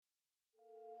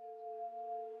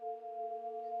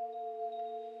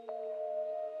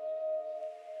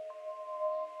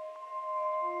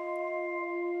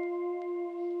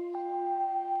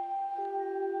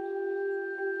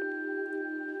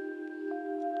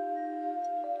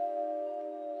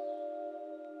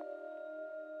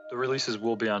The releases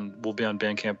will be on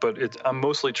Bandcamp, but I'm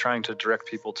mostly trying to direct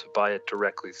people to buy it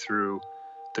directly through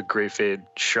the Gray Fade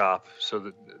shop.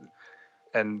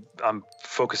 And I'm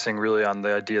focusing really on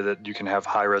the idea that you can have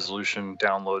high resolution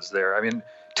downloads there. I mean,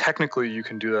 technically you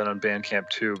can do that on Bandcamp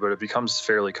too, but it becomes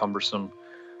fairly cumbersome.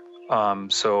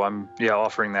 So I'm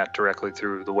offering that directly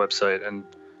through the website, and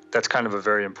that's kind of a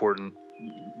very important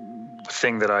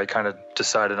thing that I kind of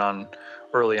decided on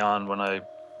early on when I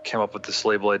came up with this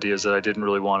label idea, is that I didn't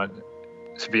really want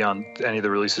it to be on any of the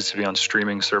releases to be on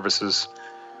streaming services,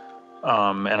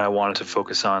 and I wanted to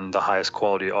focus on the highest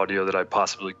quality audio that I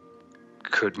possibly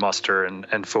could muster,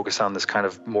 and focus on this kind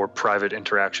of more private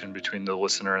interaction between the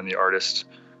listener and the artist.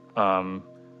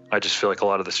 I just feel like a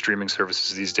lot of the streaming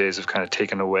services these days have kind of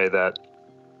taken away that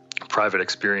private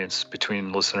experience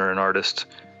between listener and artist,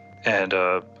 and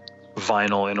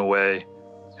vinyl in a way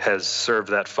has served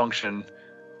that function,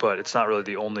 but it's not really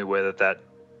the only way that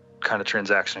kind of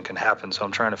transaction can happen. So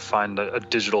I'm trying to find a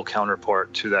digital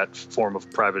counterpart to that form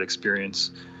of private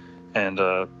experience, and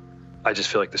I just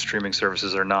feel like the streaming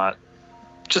services are not,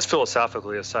 just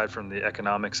philosophically, aside from the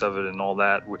economics of it and all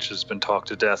that, which has been talked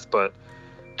to death, but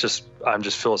I'm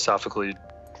just philosophically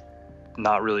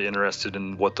not really interested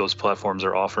in what those platforms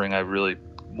are offering. I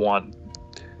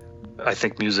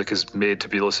think music is made to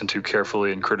be listened to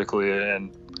carefully and critically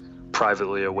and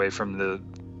privately, away from the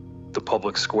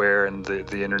public square and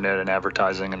the internet and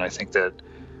advertising. And I think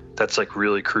that's like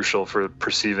really crucial for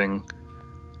perceiving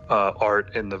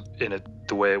art in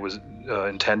the way it was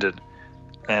intended.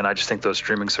 And I just think those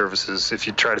streaming services, if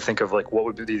you try to think of like what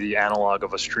would be the analog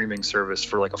of a streaming service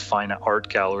for like a fine art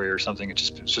gallery or something, it's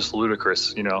just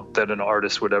ludicrous, that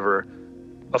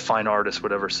a fine artist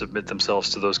would ever submit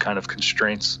themselves to those kind of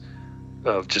constraints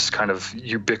of just kind of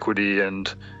ubiquity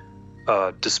and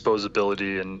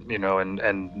disposability and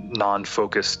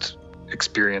non-focused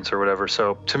experience or whatever.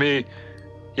 So to me,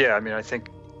 I think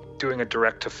doing a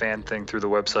direct-to-fan thing through the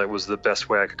website was the best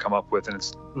way I could come up with, and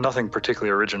it's nothing particularly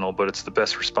original, but it's the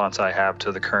best response I have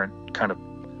to the current kind of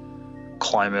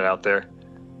climate out there.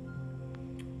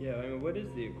 Yeah, I mean, what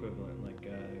is the equivalent? Like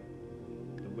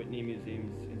the Whitney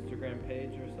Museum's Instagram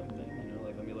page or something?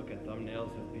 Like let me look at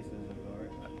thumbnails of pieces of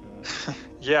art.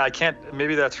 Yeah, I can't.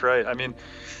 Maybe that's right. I mean,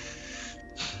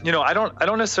 I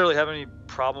don't necessarily have any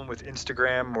problem with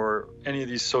Instagram or any of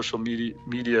these social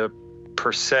media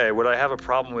per se. What I have a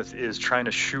problem with is trying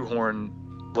to shoehorn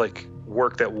like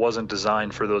work that wasn't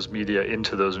designed for those media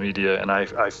into those media. And I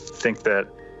think that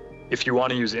if you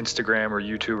want to use Instagram or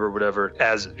YouTube or whatever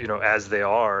as they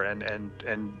are,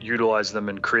 and utilize them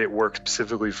and create work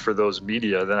specifically for those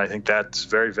media, then I think that's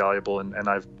very valuable. And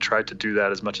I've tried to do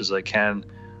that as much as I can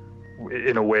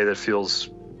in a way that feels,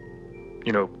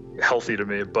 healthy to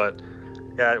me. But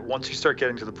yeah, once you start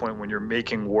getting to the point when you're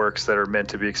making works that are meant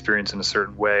to be experienced in a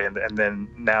certain way, and then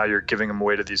now you're giving them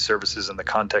away to these services, and the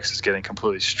context is getting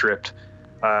completely stripped,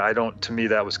 to me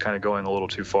that was kind of going a little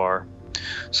too far.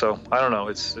 So I don't know.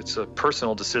 It's a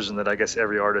personal decision that I guess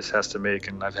every artist has to make,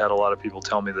 and I've had a lot of people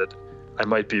tell me that it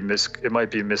might be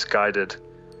misguided,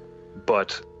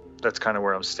 but that's kind of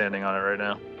where I'm standing on it right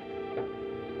now.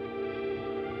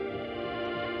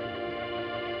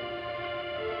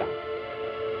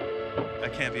 I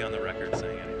can't be on the record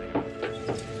saying anything about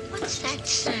this. What's that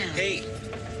sound? Hey,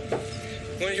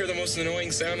 want to hear the most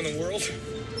annoying sound in the world?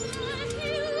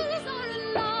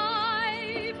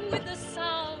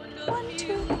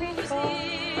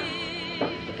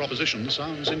 The proposition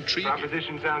sounds intriguing.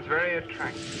 Proposition sounds very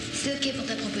attractive. C'est OK pour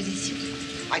ta proposition.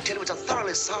 I tell you, it's a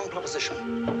thoroughly sound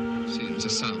proposition. Seems a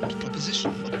sound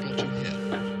proposition. What brought you here?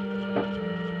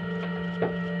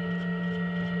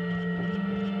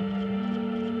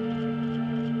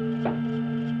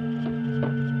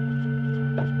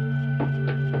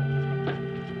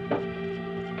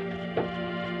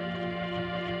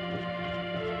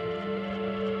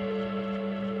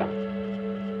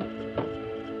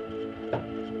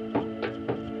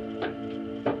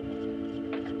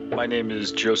 My name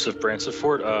is Joseph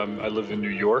Bransford. I live in New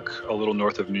York, a little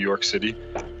north of New York City.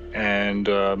 And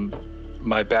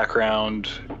my background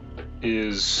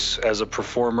is as a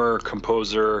performer,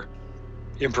 composer,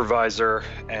 improviser,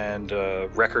 and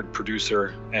record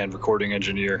producer and recording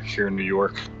engineer here in New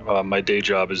York. My day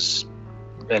job is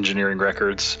engineering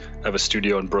records. I have a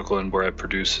studio in Brooklyn where I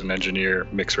produce and engineer,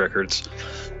 mix records.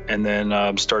 And then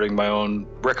I'm starting my own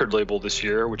record label this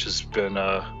year, which has been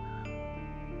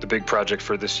the big project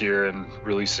for this year, and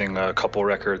releasing a couple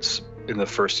records in the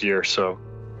first year. So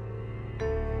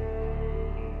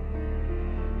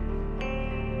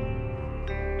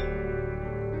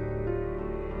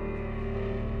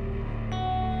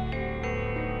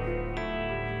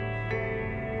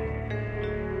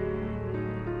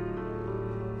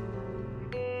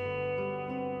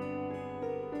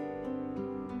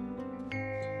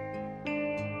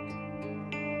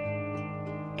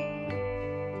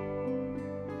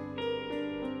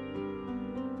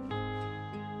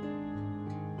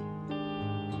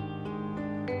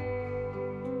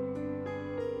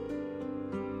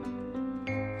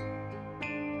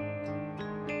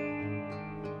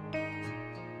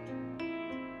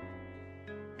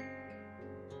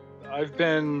I've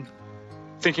been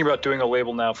thinking about doing a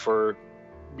label now for,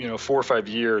 4 or 5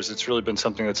 years. It's really been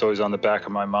something that's always on the back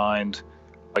of my mind.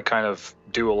 I kind of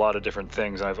do a lot of different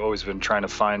things. I've always been trying to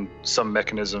find some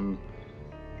mechanism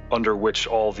under which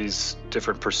all these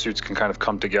different pursuits can kind of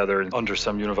come together under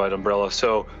some unified umbrella.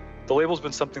 So the label's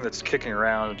been something that's kicking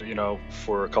around,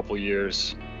 for a couple of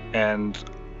years. And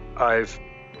I've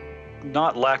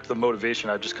not lacked the motivation.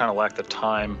 I've just kind of lacked the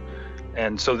time.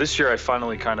 And so this year I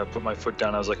finally kind of put my foot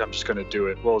down. I was like, I'm just going to do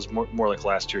it. Well, it was more like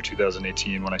last year,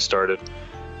 2018, when I started.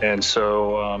 And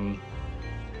so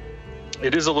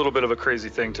it is a little bit of a crazy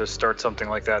thing to start something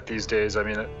like that these days. I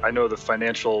mean, I know the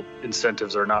financial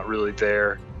incentives are not really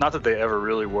there. Not that they ever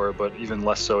really were, but even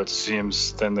less so, it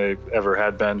seems, than they ever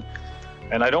had been.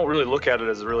 And I don't really look at it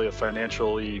as really a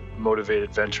financially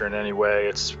motivated venture in any way.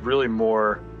 It's really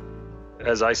more,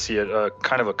 as I see it, a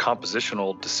kind of a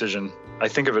compositional decision. I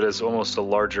think of it as almost a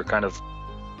larger kind of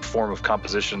form of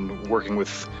composition, working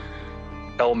with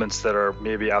elements that are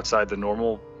maybe outside the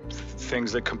normal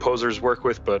things that composers work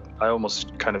with, but I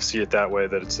almost kind of see it that way,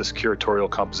 that it's this curatorial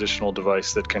compositional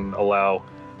device that can allow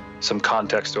some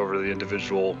context over the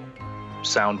individual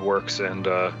sound works and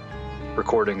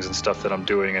recordings and stuff that I'm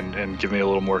doing, and give me a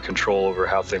little more control over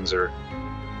how things are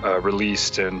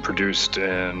released and produced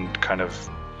and kind of,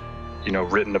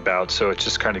 written about. So it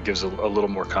just kind of gives a little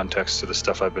more context to the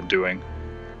stuff I've been doing.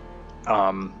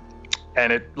 And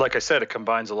it, like I said, it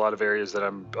combines a lot of areas that I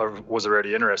was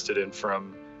already interested in,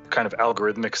 from kind of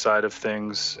algorithmic side of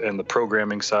things and the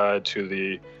programming side to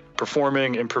the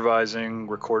performing, improvising,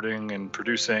 recording, and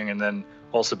producing, and then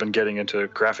also been getting into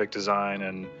graphic design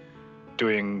and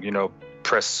doing,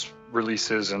 press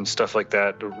releases and stuff like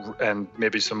that, and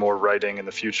maybe some more writing in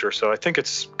the future. So I think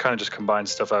it's kind of just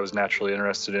combines stuff I was naturally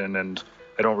interested in, and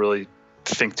I don't really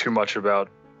think too much about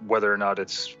whether or not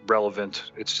it's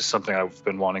relevant. It's just something I've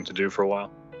been wanting to do for a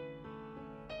while.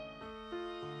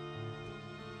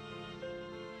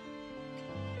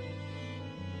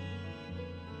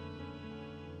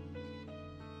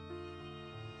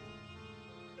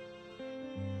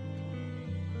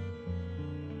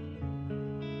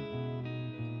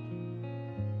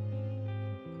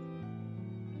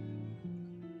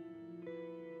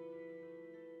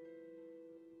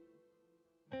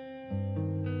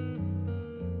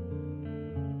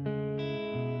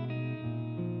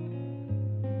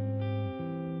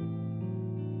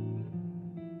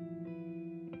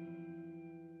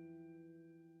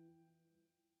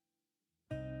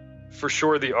 For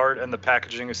sure, the art and the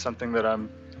packaging is something that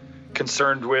I'm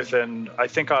concerned with, and I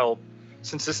think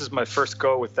since this is my first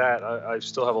go with that, I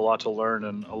still have a lot to learn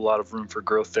and a lot of room for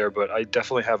growth there, but I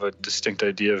definitely have a distinct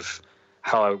idea of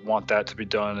how I want that to be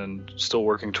done, and still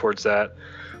working towards that.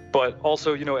 But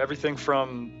also, everything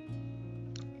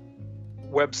from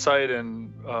website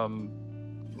and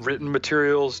written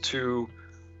materials to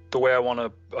the way I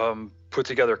want to put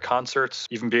together concerts,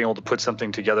 even being able to put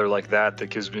something together like that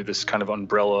gives me this kind of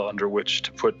umbrella under which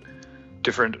to put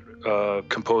different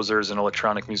composers and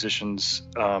electronic musicians.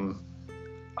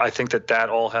 I think that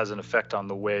all has an effect on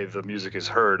the way the music is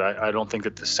heard. I don't think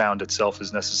that the sound itself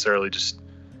is necessarily just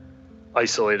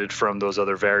isolated from those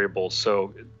other variables.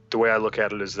 So the way I look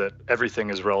at it is that everything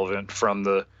is relevant, from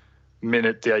the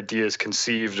minute the idea is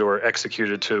conceived or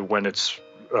executed to when it's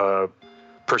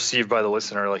perceived by the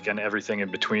listener, and everything in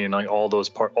between. All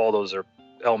those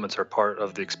elements are part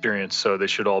of the experience, so they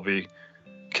should all be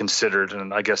considered.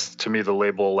 And I guess to me, the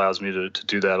label allows me to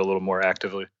do that a little more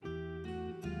actively.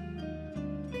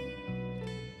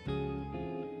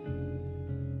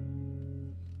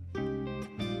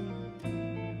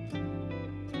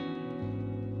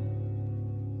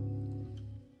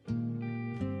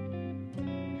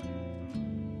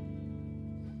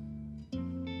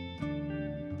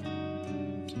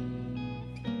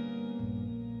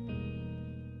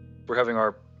 We're having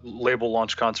our label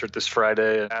launch concert this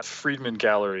Friday at Friedman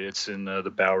Gallery. It's in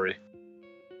the Bowery.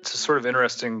 It's a sort of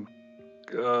interesting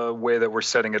way that we're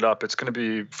setting it up. It's going to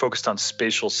be focused on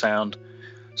spatial sound.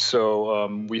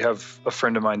 So we have a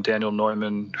friend of mine, Daniel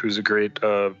Neumann, who's a great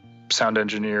sound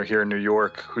engineer here in New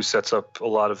York, who sets up a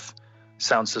lot of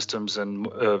sound systems and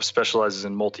specializes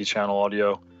in multi-channel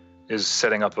audio, is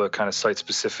setting up a kind of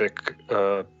site-specific,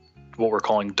 what we're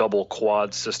calling double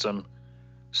quad system.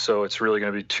 So it's really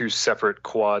going to be 2 separate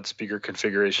quad speaker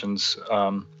configurations.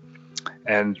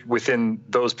 And within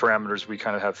those parameters, we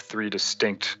kind of have 3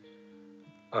 distinct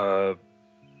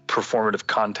performative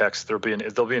contexts. There'll be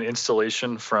an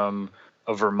installation from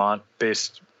a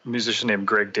Vermont-based musician named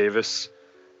Greg Davis,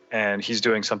 and he's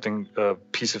doing a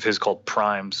piece of his called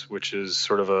Primes, which is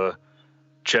sort of a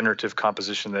generative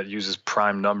composition that uses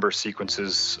prime number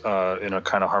sequences in a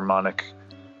kind of harmonic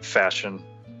fashion,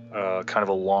 kind of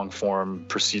a long-form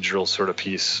procedural sort of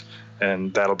piece,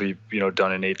 and that'll be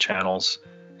done in 8 channels.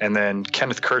 And then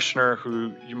Kenneth Kirshner,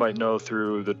 who you might know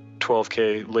through the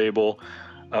 12K label,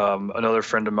 another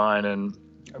friend of mine and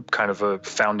kind of a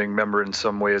founding member in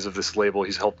some ways of this label.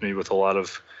 He's helped me with a lot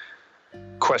of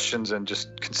questions and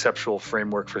just conceptual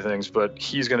framework for things, but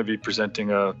he's going to be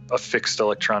presenting a fixed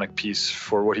electronic piece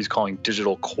for what he's calling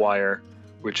Digital Choir,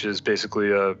 which is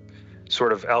basically a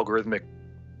sort of algorithmic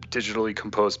digitally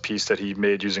composed piece that he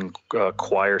made using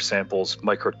choir samples,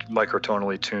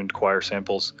 microtonally tuned choir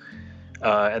samples.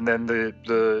 And then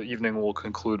the evening will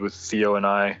conclude with Theo and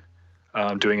I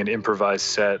doing an improvised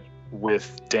set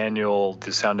with Daniel,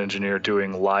 the sound engineer,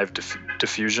 doing live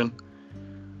diffusion.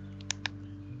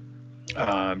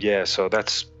 So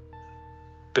that's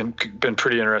been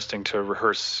pretty interesting to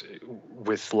rehearse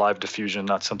with live diffusion.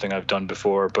 Not something I've done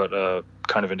before, but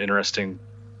kind of an interesting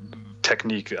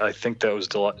technique. I think that was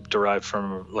derived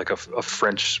from like the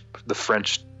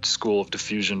French school of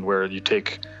diffusion, where you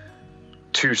take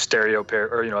two stereo pair,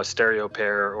 or a stereo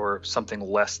pair, or something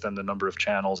less than the number of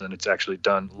channels, and it's actually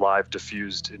done live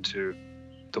diffused into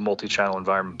the multi-channel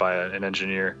environment by an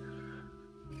engineer.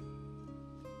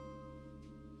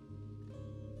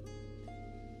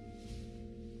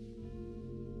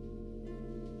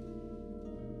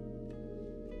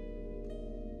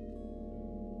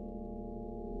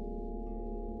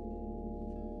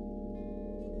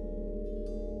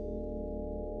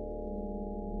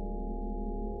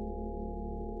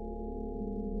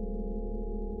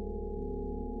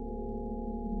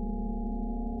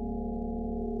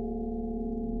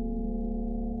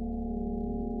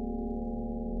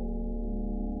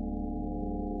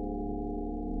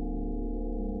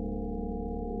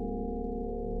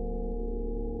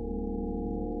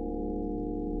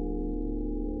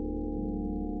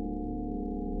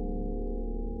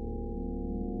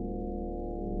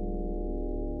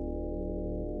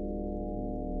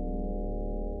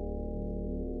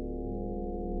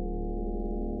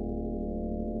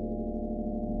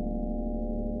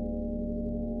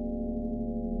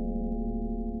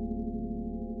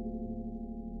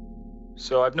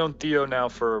 So I've known Theo now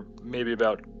for maybe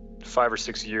about 5 or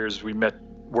 6 years. We met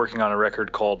working on a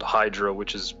record called Hydra,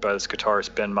 which is by this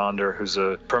guitarist Ben Monder, who's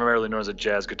primarily known as a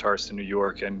jazz guitarist in New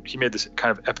York. And he made this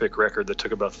kind of epic record that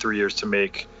took about 3 years to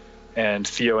make. And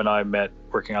Theo and I met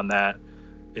working on that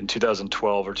in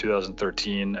 2012 or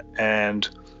 2013. And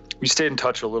we stayed in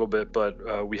touch a little bit,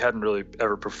 but we hadn't really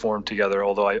ever performed together,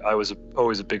 although I was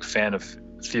always a big fan of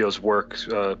Theo's work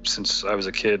since I was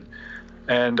a kid.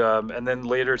 And then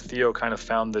later, Theo kind of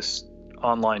found this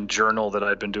online journal that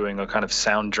I'd been doing, a kind of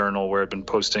sound journal where I'd been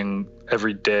posting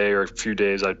every day or a few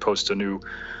days. I'd post a new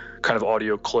kind of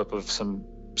audio clip of some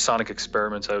sonic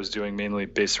experiments I was doing, mainly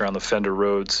based around the Fender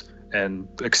Rhodes and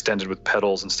extended with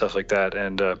pedals and stuff like that.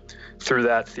 And through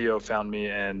that, Theo found me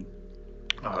and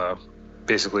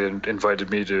basically invited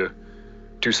me to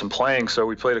do some playing. So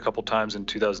we played a couple times in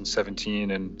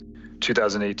 2017 and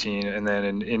 2018, and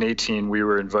then in 18 we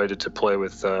were invited to play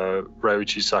with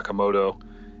Ryuichi Sakamoto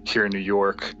here in New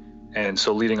York. And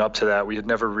so leading up to that, we had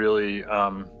never really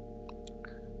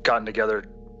gotten together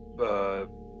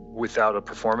without a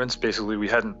performance. Basically, we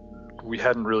hadn't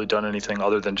really done anything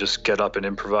other than just get up and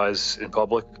improvise in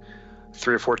public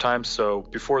 3 or 4 times. So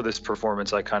before this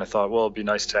performance, I kind of thought, well, it'd be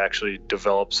nice to actually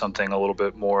develop something a little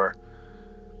bit more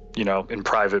in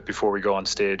private before we go on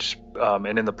stage.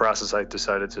 And in the process, I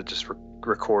decided to just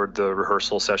record the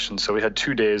rehearsal sessions. So we had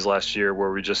 2 days last year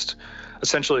where we just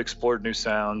essentially explored new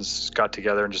sounds, got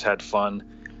together and just had fun.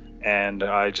 And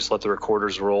I just let the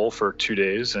recorders roll for 2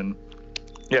 days. And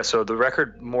yeah, so the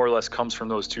record more or less comes from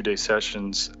those 2-day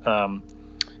sessions. And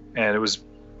it was,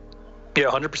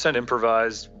 100%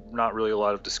 improvised, not really a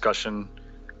lot of discussion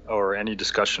or any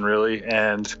discussion really.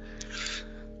 And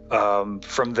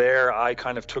from there, I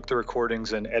kind of took the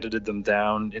recordings and edited them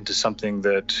down into something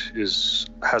that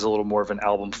has a little more of an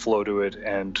album flow to it.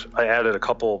 And I added a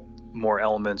couple more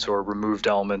elements or removed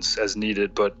elements as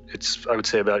needed, but it's, I would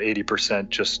say, about 80%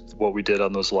 just what we did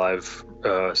on those live,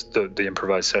 the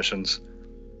improvised sessions.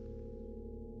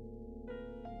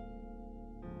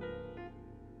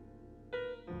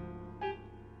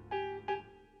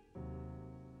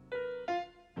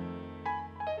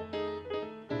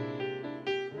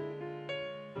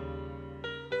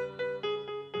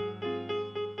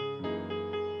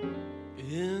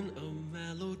 In a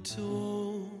mellow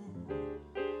tone,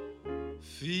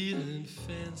 feeling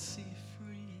fancy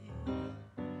free,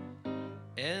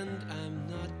 and I'm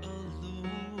not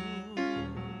alone,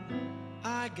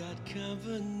 I got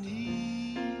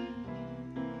company,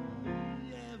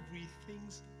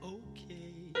 everything's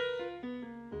okay.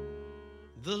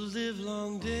 the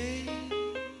livelong day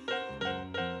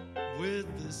with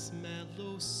this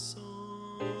mellow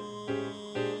song.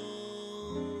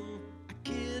 I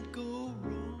can't go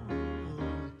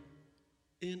wrong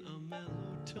in a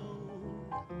mellow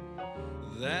tone.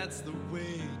 That's the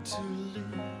way to live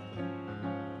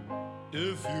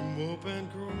if you mope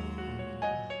and groan.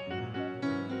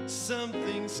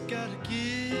 Something's gotta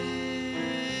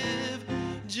give.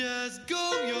 Just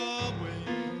go your way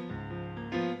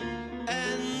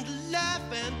and laugh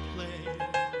and play.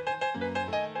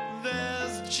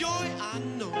 There's joy I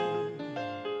know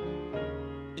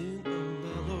in a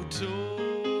mellow tone.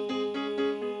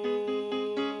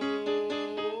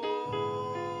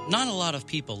 Not a lot of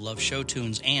people love show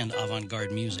tunes and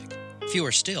avant-garde music.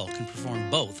 Fewer still can perform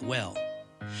both well.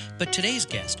 But today's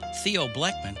guest, Theo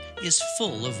Bleckmann, is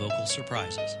full of vocal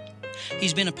surprises.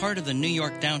 He's been a part of the New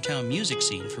York downtown music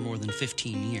scene for more than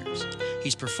 15 years.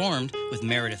 He's performed with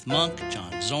Meredith Monk,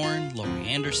 John Zorn, Laurie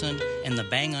Anderson, and the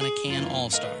Bang on a Can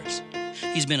All-Stars.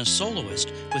 He's been a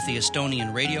soloist with the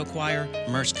Estonian Radio Choir,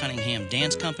 Merce Cunningham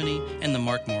Dance Company, and the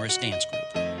Mark Morris Dance Group.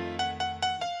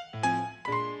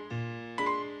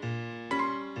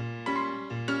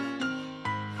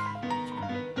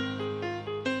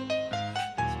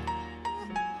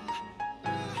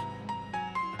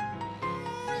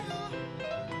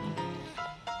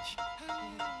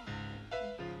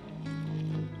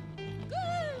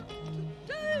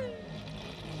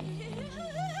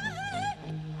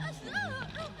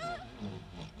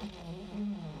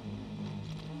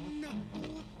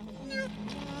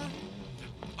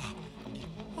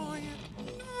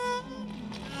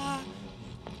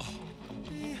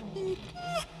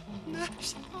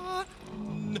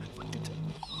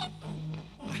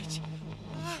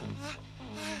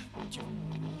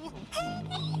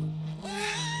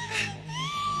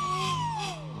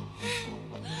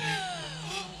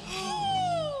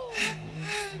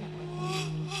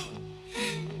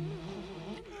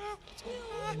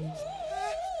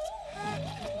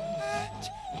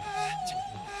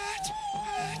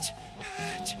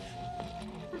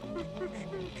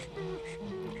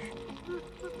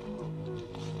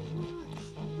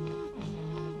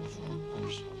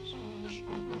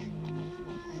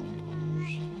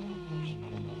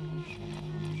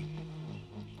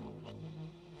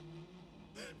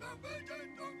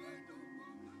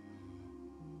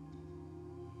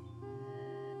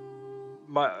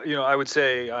 I would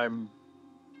say I'm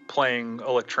playing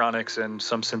electronics and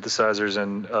some synthesizers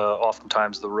and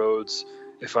oftentimes the Rhodes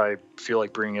if I feel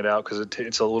like bringing it out, because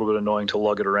it's a little bit annoying to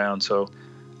lug it around. So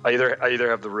I either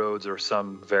have the Rhodes or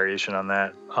some variation on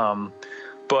that.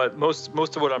 But most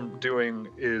of what I'm doing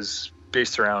is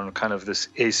based around kind of this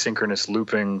asynchronous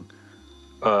looping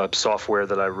software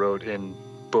that I wrote in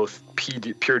both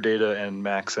Pure Data and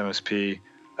Max MSP.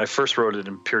 I first wrote it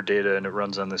in Pure Data, and it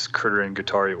runs on this Kurterin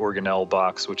Guittari Organelle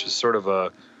box, which is sort of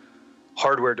a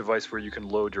hardware device where you can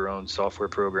load your own software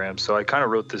programs. So I kind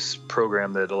of wrote this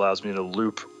program that allows me to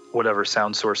loop whatever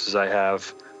sound sources I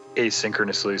have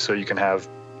asynchronously, so you can have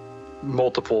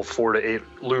multiple 4 to 8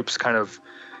 loops, kind of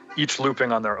each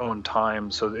looping on their own time.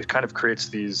 So it kind of creates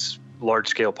these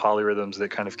large-scale polyrhythms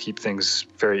that kind of keep things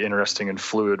very interesting and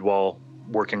fluid while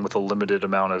working with a limited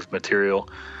amount of material.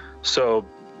 So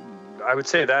I would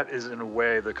say that is, in a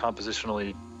way, the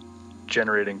compositionally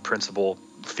generating principle.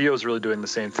 Theo's really doing the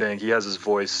same thing. He has his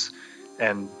voice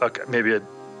and maybe a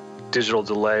digital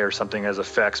delay or something as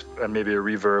effects and maybe a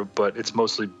reverb, but it's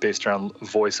mostly based around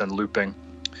voice and looping.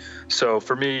 So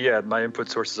for me, my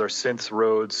input sources are synths,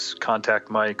 Rhodes, contact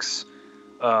mics,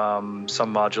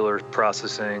 some modular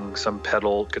processing, some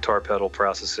guitar pedal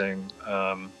processing,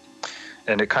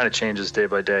 and it kind of changes day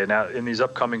by day. Now, in these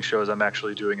upcoming shows, I'm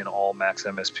actually doing an all Max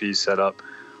MSP setup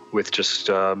with just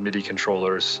MIDI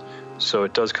controllers. So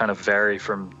it does kind of vary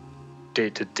from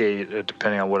date to date,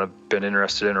 depending on what I've been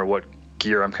interested in or what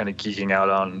gear I'm kind of geeking out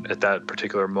on at that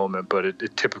particular moment. But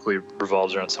it typically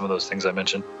revolves around some of those things I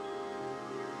mentioned.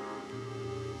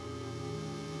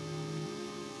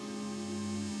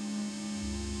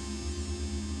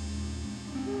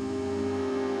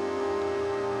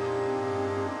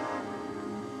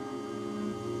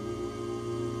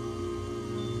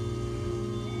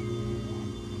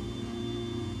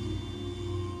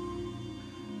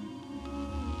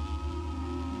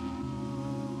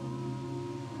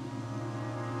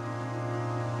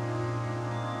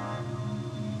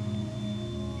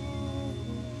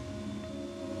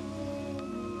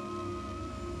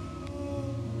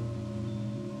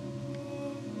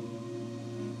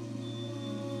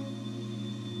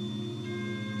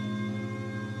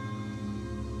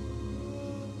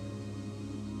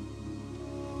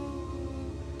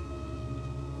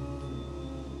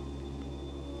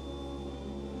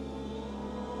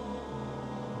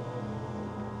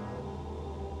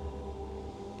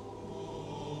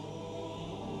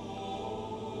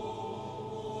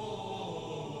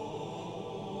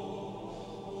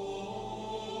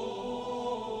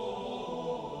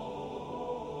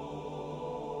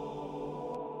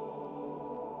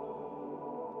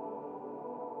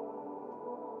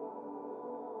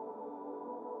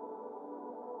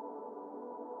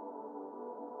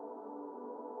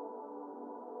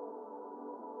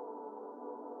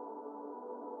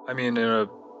 I mean, in a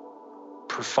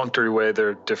perfunctory way,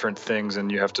 they're different things,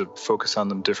 and you have to focus on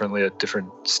them differently at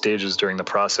different stages during the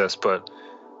process. But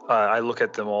I look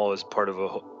at them all as part of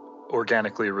a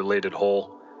organically related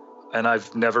whole. And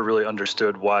I've never really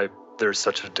understood why there's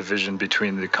such a division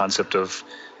between the concept of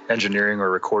engineering or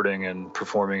recording and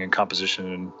performing and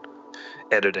composition and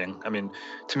editing. I mean,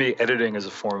 to me, editing is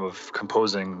a form of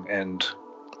composing and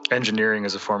engineering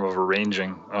is a form of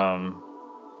arranging.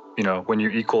 You know, when you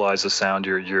equalize a sound,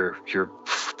 you're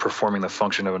performing the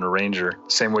function of an arranger.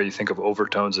 Same way you think of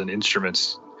overtones in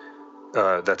instruments.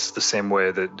 That's the same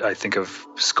way that I think of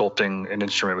sculpting an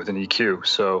instrument with an EQ.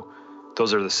 So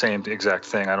those are the same exact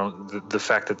thing. The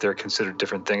fact that they're considered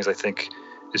different things, I think,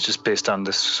 is just based on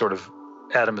this sort of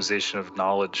atomization of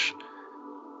knowledge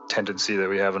tendency that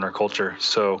we have in our culture.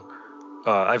 So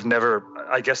I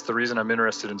guess the reason I'm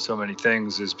interested in so many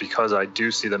things is because I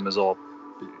do see them as all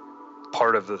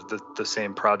part of the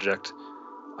same project.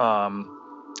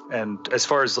 And as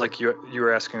far as like you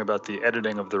were asking about the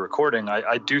editing of the recording,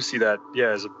 I do see that, yeah,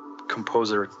 as a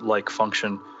composer-like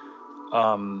function.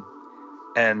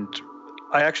 And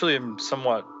I actually am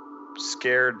somewhat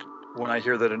scared when I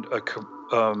hear that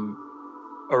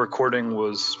a recording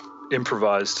was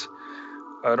improvised.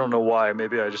 I don't know why.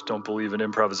 Maybe I just don't believe in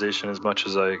improvisation as much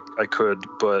as I could,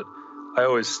 but I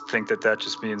always think that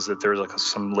just means that there's like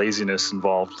some laziness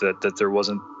involved, that there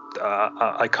wasn't.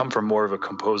 I come from more of a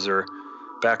composer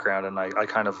background, and I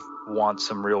kind of want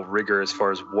some real rigor as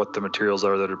far as what the materials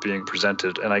are that are being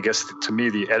presented. And I guess to me,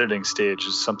 the editing stage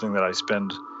is something that I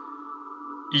spend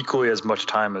equally as much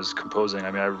time as composing.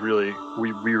 I mean,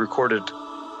 we recorded,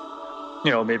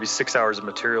 you know, maybe 6 hours of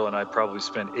material, and I probably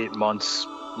spent 8 months,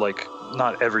 like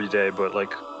not every day, but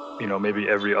like, you know, maybe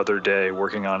every other day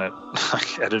working on it,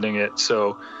 like editing it.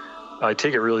 So I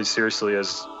take it really seriously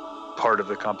as part of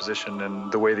the composition and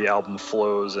the way the album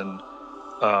flows, and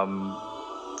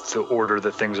the order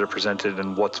that things are presented,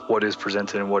 and what is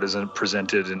presented and what isn't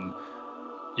presented. And,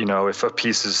 you know, if a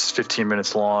piece is 15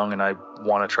 minutes long and I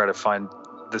want to try to find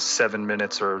the 7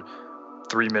 minutes or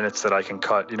 3 minutes that I can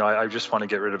cut, you know, I just want to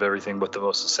get rid of everything but the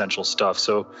most essential stuff.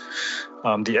 So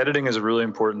the editing is a really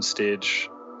important stage,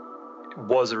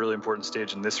 was a really important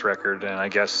stage in this record. And I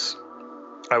guess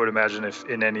I would imagine if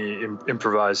in any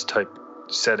improvised type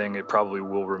setting, it probably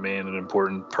will remain an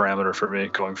important parameter for me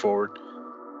going forward.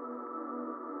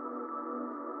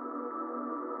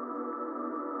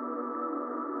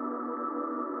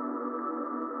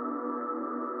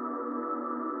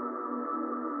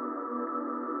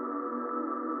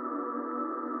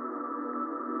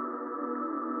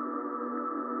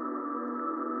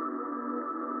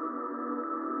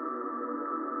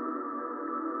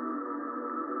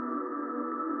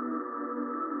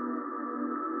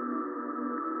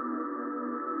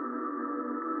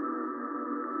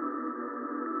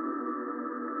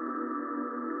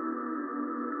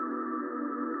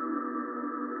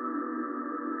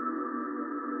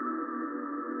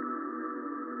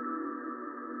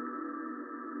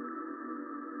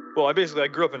 Well, I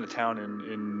grew up in a town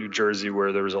in New Jersey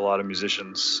where there was a lot of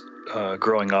musicians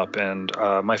growing up, and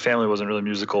my family wasn't really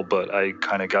musical, but I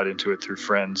kind of got into it through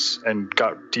friends and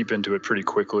got deep into it pretty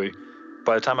quickly.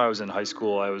 By the time I was in high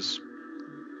school, I was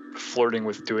flirting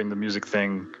with doing the music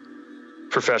thing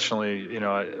professionally, you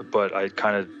know, but I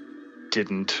kind of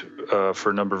didn't for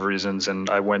a number of reasons. And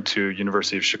I went to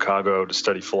University of Chicago to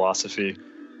study philosophy.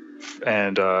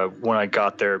 And when I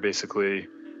got there, basically,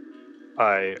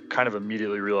 I kind of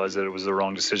immediately realized that it was the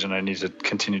wrong decision. I needed to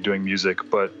continue doing music.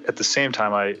 But at the same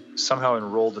time, I somehow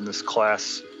enrolled in this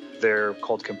class there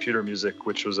called Computer Music,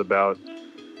 which was it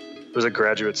was a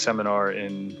graduate seminar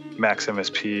in Max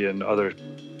MSP and other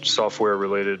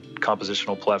software-related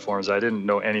compositional platforms. I didn't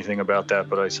know anything about that,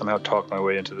 but I somehow talked my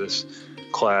way into this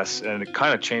class, and it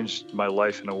kind of changed my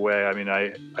life in a way. I mean,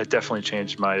 I definitely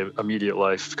changed my immediate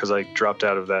life because I dropped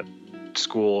out of that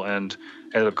school and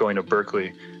ended up going to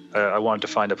Berkeley. I wanted to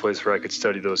find a place where I could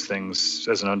study those things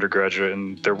as an undergraduate,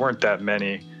 and there weren't that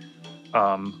many.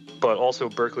 But also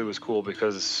Berkeley was cool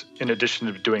because in addition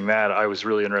to doing that, I was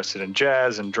really interested in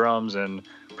jazz and drums and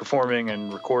performing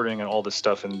and recording and all this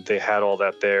stuff, and they had all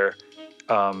that there.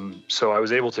 So I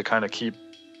was able to kind of keep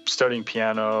studying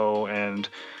piano and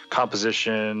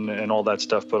composition and all that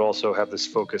stuff, but also have this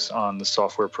focus on the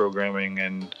software programming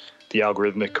and the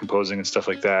algorithmic composing and stuff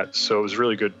like that. So it was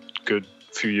really good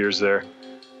few years there.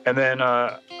 And then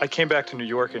I came back to New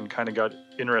York and kind of got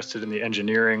interested in the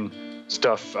engineering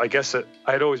stuff. I guess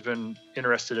I had always been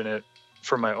interested in it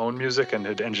for my own music and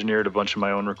had engineered a bunch of my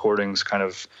own recordings kind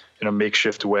of in a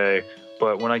makeshift way.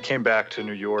 But when I came back to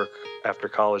New York after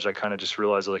college, I kind of just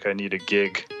realized like I need a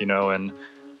gig, you know, and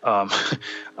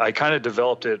I kind of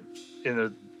developed it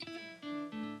in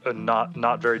a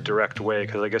not very direct way,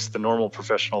 because I guess the normal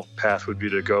professional path would be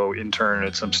to go intern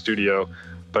at some studio,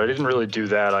 but I didn't really do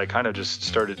that. I kind of just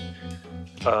started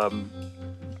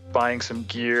buying some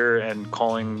gear and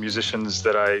calling musicians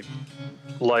that I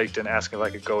liked and asking if I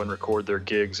could go and record their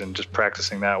gigs and just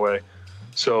practicing that way.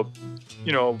 So,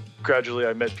 gradually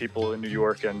I met people in New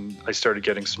York, and I started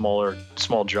getting small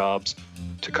jobs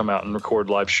to come out and record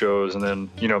live shows, and then,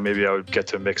 maybe I would get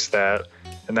to mix that,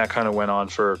 and that kind of went on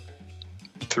for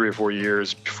 3 or 4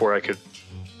 years before I could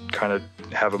kind of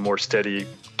have a more steady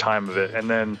time of it. And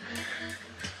then,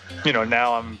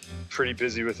 now I'm pretty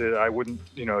busy with it. I wouldn't,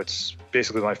 it's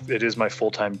basically it is my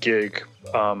full-time gig,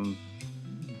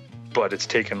 but it's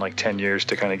taken like 10 years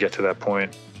to kind of get to that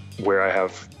point where I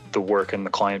have the work and the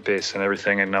client base and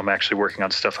everything, and I'm actually working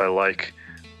on stuff I like.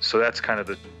 So that's kind of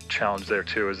the challenge there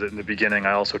too, is that in the beginning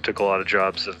I also took a lot of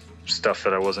jobs of stuff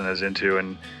that I wasn't as into,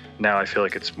 and now I feel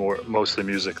like it's mostly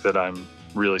music that I'm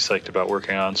really psyched about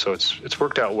working on. So it's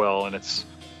worked out well, and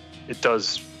it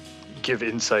does give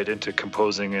insight into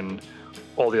composing and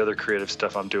all the other creative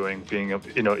stuff I'm doing, being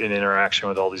in interaction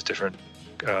with all these different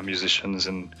musicians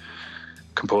and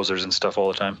composers and stuff all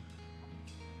the time.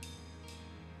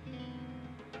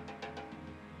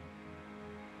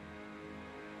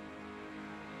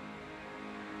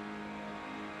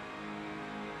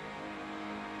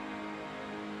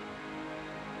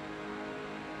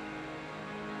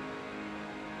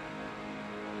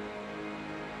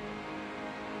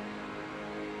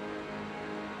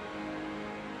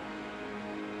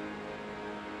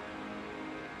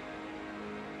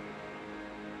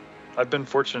 I've been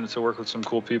fortunate to work with some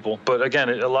cool people, but again,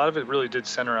 a lot of it really did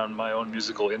center on my own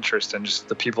musical interest, and just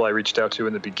the people I reached out to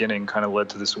in the beginning kind of led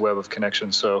to this web of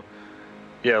connections. So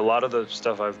yeah, a lot of the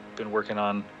stuff I've been working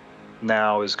on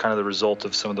now is kind of the result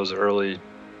of some of those early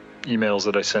emails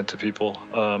that I sent to people.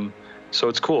 So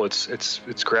it's cool.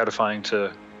 It's gratifying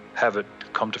to have it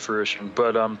come to fruition.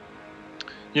 But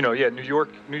yeah, New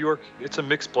York, it's a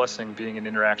mixed blessing being in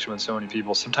interaction with so many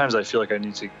people. Sometimes I feel like I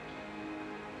need to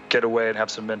get away and have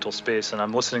some mental space, and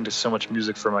I'm listening to so much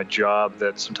music for my job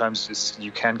that sometimes you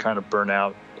can kind of burn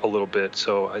out a little bit.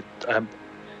 So I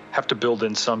have to build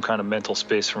in some kind of mental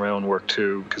space for my own work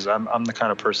too, because I'm the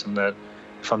kind of person that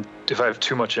if I have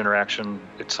too much interaction,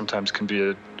 it sometimes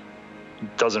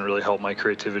doesn't really help my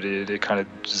creativity. It kind of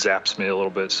zaps me a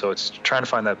little bit. So it's trying to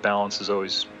find that balance is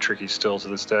always tricky still to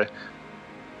this day.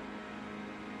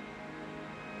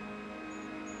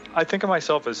 I think of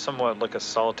myself as somewhat like a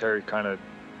solitary kind of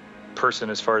person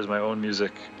as far as my own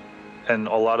music, and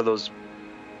a lot of those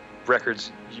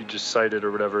records you just cited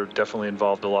or whatever definitely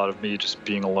involved a lot of me just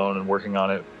being alone and working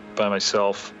on it by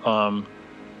myself.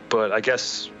 But I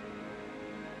guess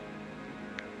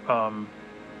I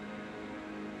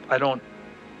don't,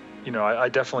 I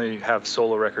definitely have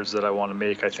solo records that I want to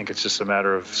make. I think it's just a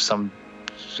matter of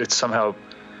it's somehow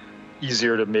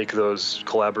easier to make those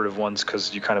collaborative ones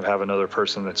because you kind of have another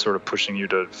person that's sort of pushing you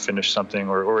to finish something,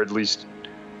 or at least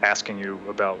asking you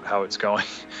about how it's going.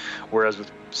 Whereas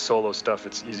with solo stuff,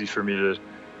 it's easy for me to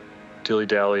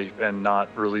dilly-dally and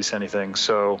not release anything.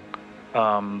 So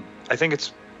I think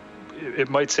it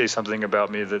might say something about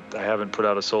me that I haven't put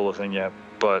out a solo thing yet,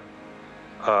 but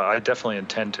I definitely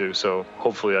intend to, so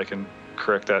hopefully I can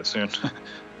correct that soon.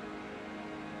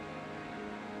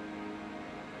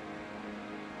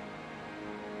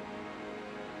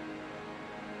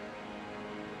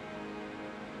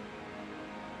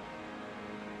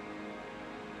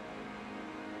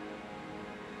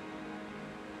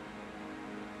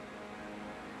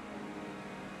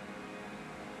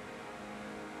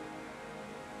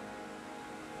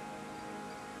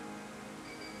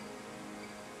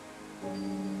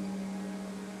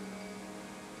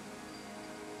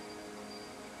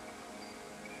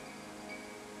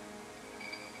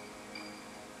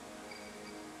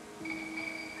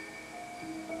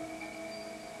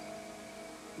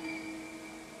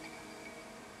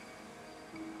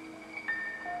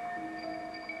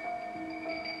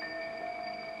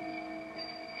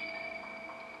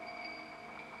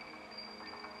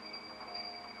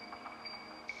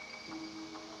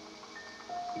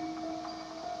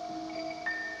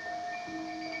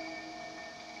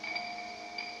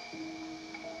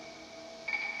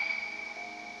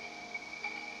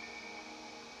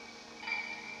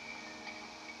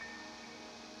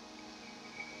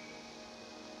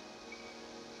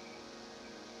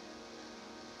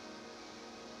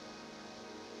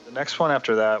 The next one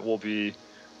after that will be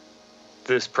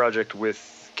this project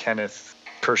with Kenneth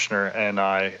Kirshner and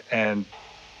I, and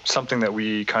something that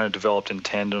we kind of developed in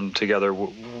tandem together.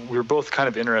 We were both kind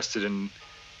of interested in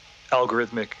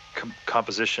algorithmic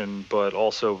composition, but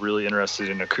also really interested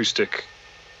in acoustic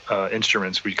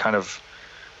instruments. We kind of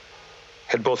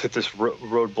had both hit this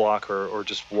roadblock or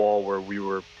just wall where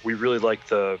we really liked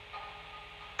the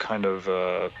kind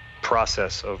of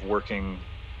process of working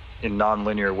in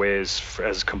non-linear ways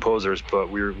as composers, but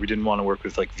we didn't want to work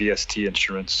with like VST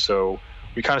instruments. So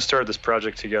we kind of started this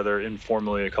project together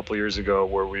informally a couple of years ago,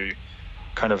 where we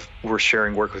kind of were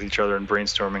sharing work with each other and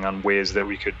brainstorming on ways that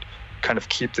we could kind of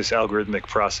keep this algorithmic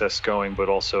process going, but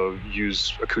also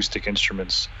use acoustic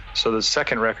instruments. So the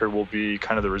second record will be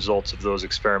kind of the results of those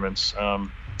experiments.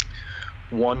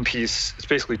 One piece, it's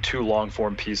basically two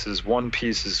long-form pieces. One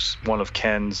piece is one of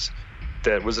Ken's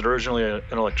that was originally an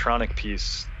electronic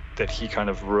piece that he kind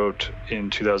of wrote in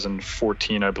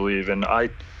 2014, I believe, and I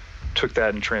took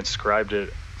that and transcribed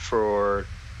it for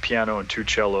piano and two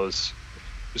cellos.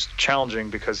 It was challenging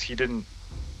because he didn't,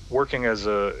 working as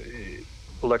a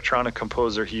electronic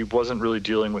composer, he wasn't really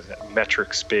dealing with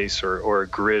metric space or a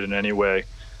grid in any way.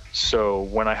 So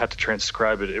when I had to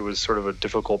transcribe it, it was sort of a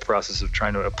difficult process of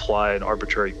trying to apply an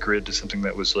arbitrary grid to something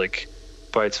that was like,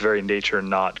 by its very nature,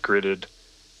 not gridded.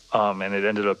 And it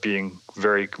ended up being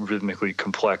very rhythmically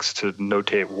complex to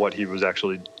notate what he was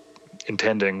actually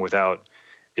intending without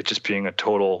it just being a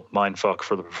total mindfuck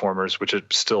for the performers, which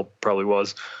it still probably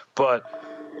was. But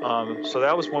so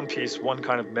that was one piece, one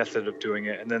kind of method of doing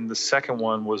it. And then the second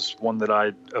one was one that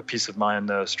a piece of mine,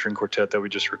 the string quartet that we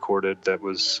just recorded, that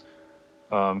was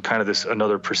kind of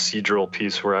another procedural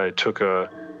piece where I took a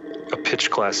pitch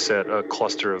class set, a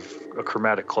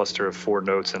chromatic cluster of 4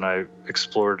 notes, and I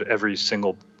explored every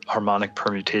single harmonic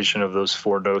permutation of those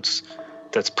 4 notes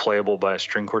that's playable by a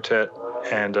string quartet,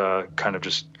 and kind of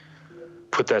just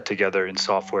put that together in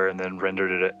software and then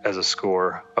rendered it as a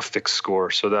score, a fixed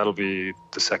score. So that'll be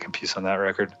the second piece on that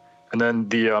record. And then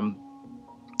the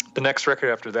next record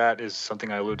after that is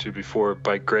something I alluded to before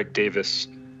by Greg Davis,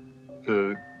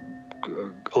 the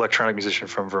electronic musician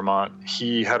from Vermont.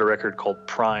 He had a record called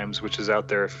Primes, which is out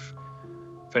there if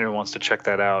anyone wants to check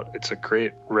that out. It's a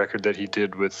great record that he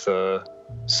did with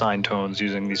sine tones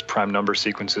using these prime number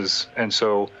sequences. And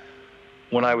so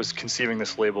when I was conceiving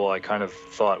this label, I kind of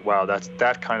thought, wow,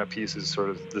 that kind of piece is sort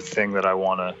of the thing that I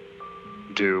want to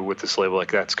do with this label.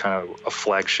 Like, that's kind of a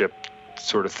flagship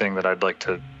sort of thing that I'd like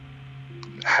to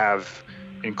have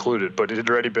included, but it had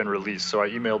already been released. So I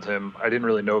emailed him. I didn't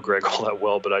really know Greg all that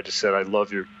well, but I just said, I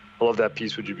love that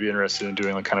piece. Would you be interested in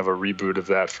doing like kind of a reboot of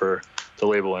that for the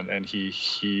label? And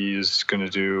he is going to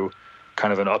do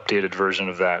kind of an updated version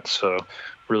of that. So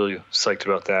really psyched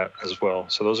about that as well.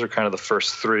 So those are kind of the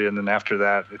first 3, and then after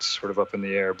that it's sort of up in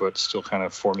the air, but still kind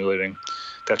of formulating.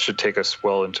 That should take us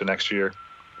well into next year.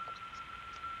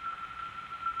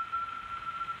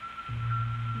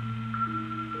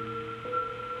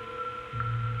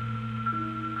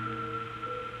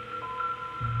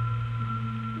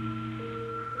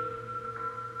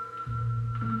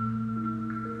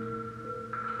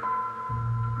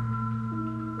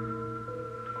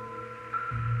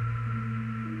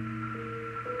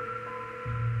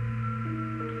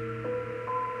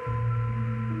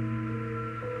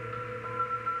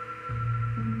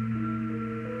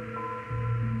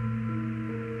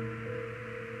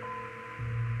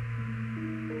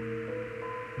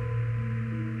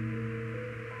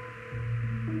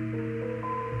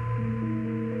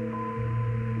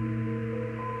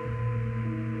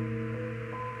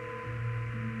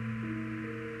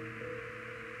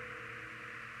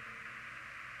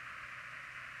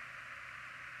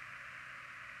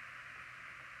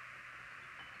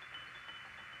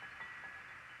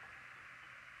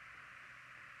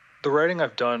 The writing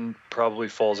I've done probably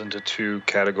falls into 2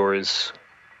 categories.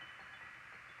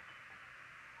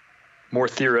 More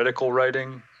theoretical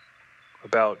writing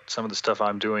about some of the stuff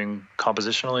I'm doing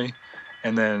compositionally,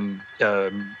 and then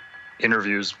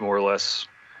interviews more or less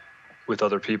with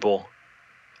other people.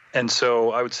 And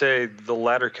so I would say the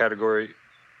latter category,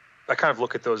 I kind of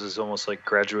look at those as almost like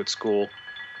graduate school.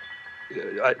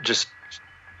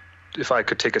 If I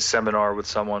could take a seminar with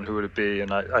someone, who would it be?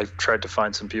 And I tried to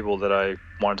find some people that I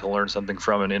wanted to learn something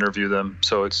from and interview them.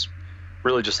 So it's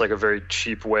really just like a very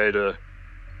cheap way to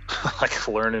like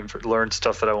learn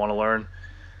stuff that I want to learn.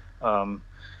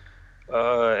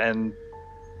 And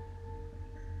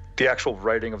the actual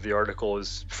writing of the article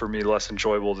is for me less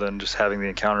enjoyable than just having the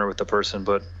encounter with the person.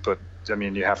 But I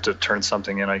mean, you have to turn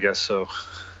something in, I guess. So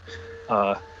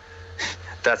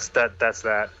that's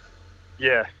that.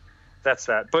 Yeah. That's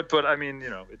that. But I mean,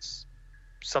 it's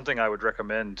something I would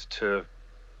recommend to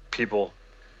people,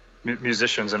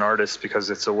 musicians and artists, because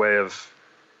it's a way of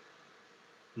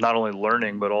not only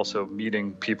learning, but also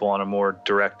meeting people on a more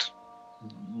direct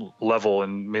level,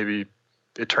 and maybe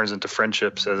it turns into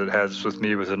friendships as it has with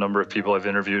me with a number of people I've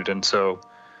interviewed. And so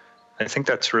I think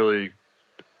that's really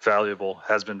valuable,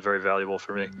 has been very valuable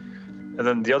for me. And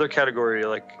then the other category,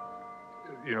 like,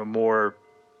 more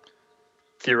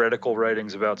theoretical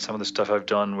writings about some of the stuff I've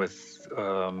done with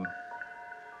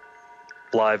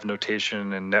live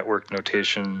notation and network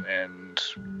notation and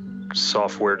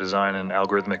software design and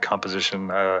algorithmic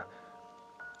composition.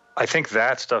 I think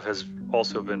that stuff has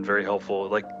also been very helpful.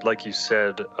 Like you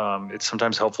said, it's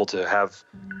sometimes helpful to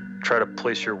try to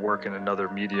place your work in another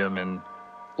medium and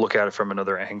look at it from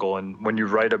another angle. And when you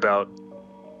write about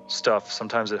stuff,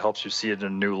 sometimes it helps you see it in a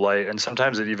new light, and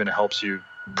sometimes it even helps you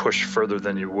push further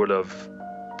than you would have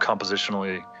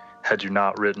compositionally had you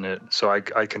not written it. So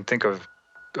I can think of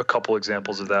a couple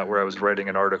examples of that where I was writing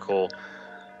an article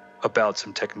about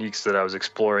some techniques that I was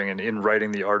exploring, and in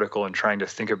writing the article and trying to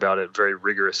think about it very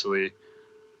rigorously,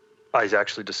 I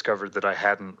actually discovered that I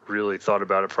hadn't really thought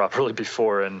about it properly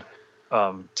before, and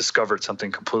discovered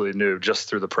something completely new just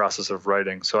through the process of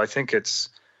writing. So I think it's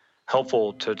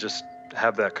helpful to just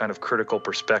have that kind of critical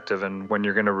perspective, and when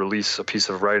you're going to release a piece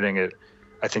of writing,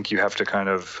 I think you have to kind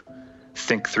of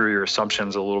think through your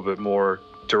assumptions a little bit more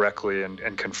directly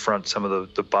and confront some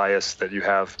of the bias that you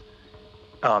have.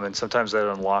 And sometimes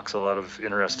that unlocks a lot of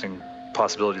interesting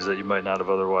possibilities that you might not have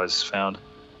otherwise found.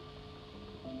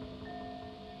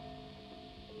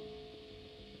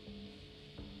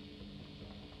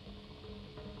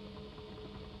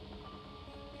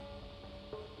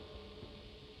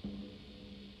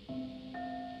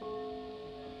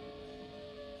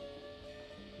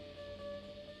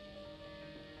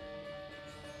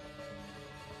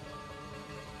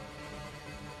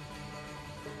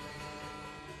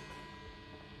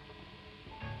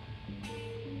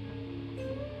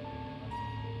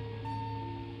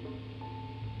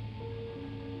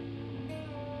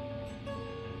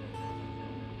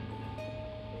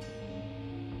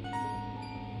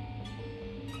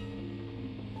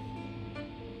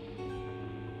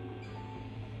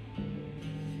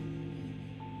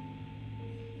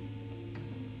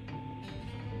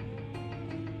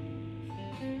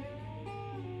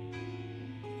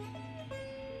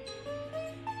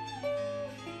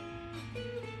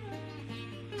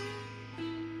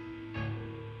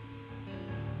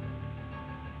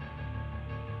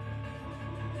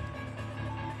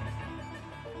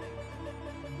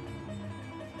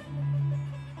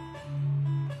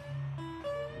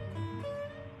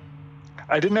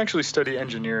 I didn't actually study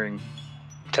engineering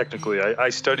technically. I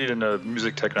studied in a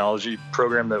music technology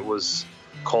program that was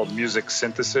called music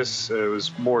synthesis. It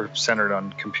was more centered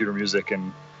on computer music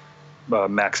and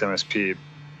Max MSP.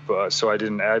 So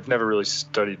I've never really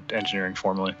studied engineering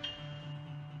formally.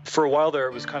 For a while there,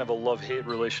 it was kind of a love-hate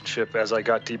relationship as I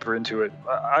got deeper into it.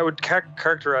 I would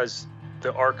characterize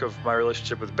the arc of my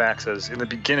relationship with Max as, in the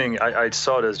beginning, I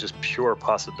saw it as just pure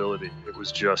possibility. It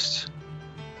was just,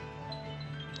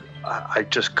 I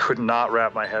just could not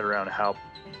wrap my head around how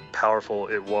powerful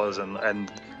it was,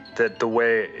 and that the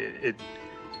way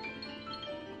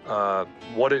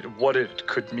what it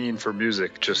could mean for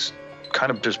music just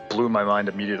blew my mind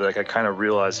immediately. Like, I kind of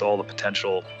realized all the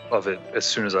potential of it as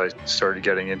soon as I started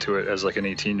getting into it as like an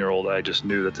 18-year-old. I just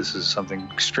knew that this is something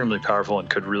extremely powerful and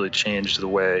could really change the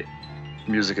way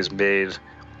music is made.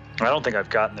 I don't think I've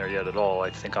gotten there yet at all.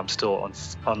 I think I'm still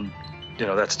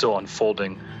that's still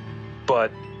unfolding.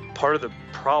 But part of the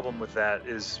problem with that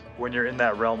is when you're in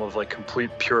that realm of like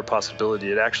complete pure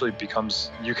possibility, it actually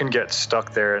becomes, you can get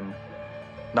stuck there and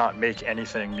not make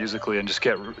anything musically and just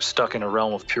get stuck in a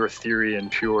realm of pure theory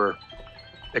and pure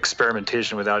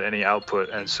experimentation without any output.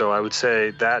 And so I would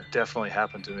say that definitely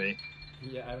happened to me.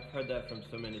 Yeah, I've heard that from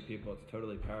so many people. It's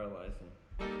totally paralyzing.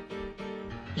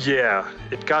 Yeah,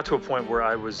 it got to a point where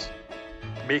I was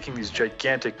making these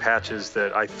gigantic patches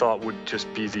that I thought would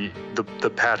just be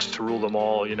the patch to rule them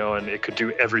all, and it could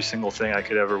do every single thing I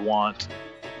could ever want.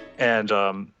 And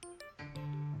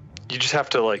you just have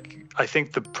to, like, I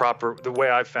think the way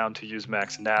I've found to use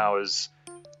Max now is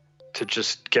to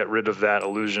just get rid of that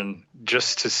illusion.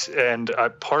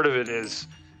 Part of it is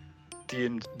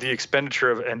the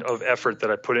expenditure of effort that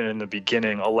I put in the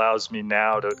beginning allows me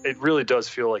now to. It really does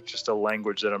feel like just a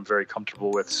language that I'm very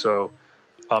comfortable with. So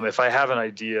if I have an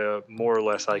idea, more or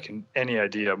less I can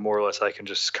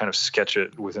just kind of sketch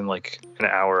it within like an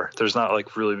hour. There's not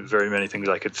like really very many things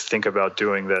I could think about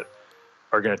doing that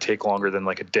are going to take longer than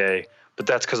like a day. But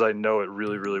that's because I know it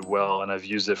really, really well, and I've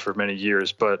used it for many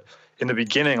years. But in the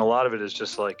beginning, a lot of it is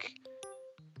just like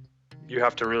you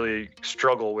have to really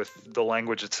struggle with the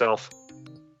language itself.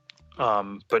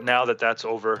 But now that that's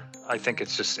over, I think it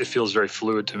feels very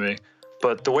fluid to me.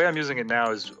 But the way I'm using it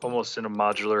now is almost in a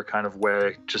modular kind of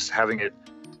way, just having it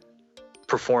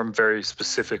perform very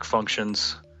specific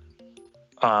functions.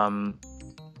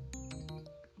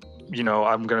 You know,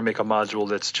 I'm going to make a module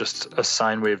that's just a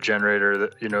sine wave generator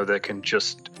that, you know, that can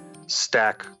just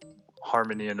stack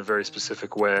harmony in a very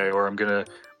specific way, or I'm going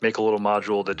to make a little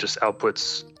module that just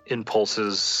outputs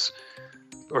impulses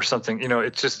or something. You know,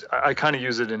 it's just, I kind of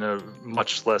use it in a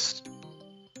much less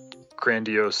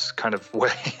grandiose kind of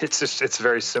way. It's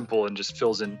very simple and just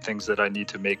fills in things that I need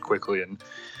to make quickly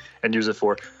and use it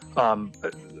for.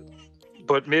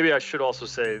 But maybe I should also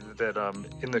say that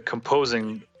in the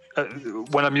composing,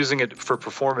 when I'm using it for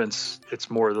performance, it's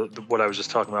more what I was just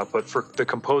talking about. But for the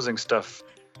composing stuff,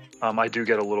 I do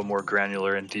get a little more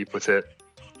granular and deep with it.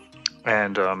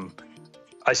 And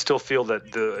I still feel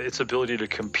that its ability to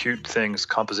compute things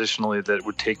compositionally that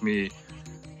would take me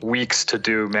weeks to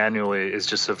do manually is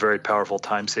just a very powerful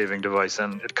time-saving device.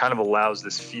 And it kind of allows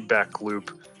this feedback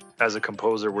loop as a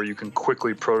composer where you can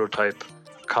quickly prototype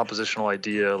a compositional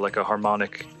idea like a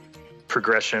harmonic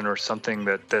progression or something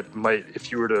that might,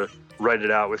 if you were to write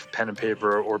it out with pen and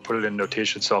paper or put it in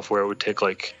notation software, it would take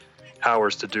like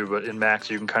hours to do. But in Max,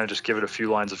 you can kind of just give it a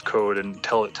few lines of code and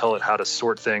tell it how to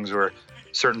sort things or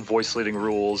certain voice leading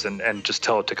rules, and just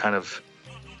tell it to kind of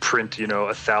print, you know,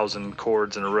 1,000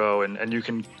 chords in a row, and you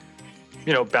can,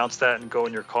 you know, bounce that and go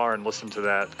in your car and listen to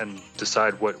that and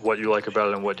decide what you like about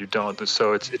it and what you don't.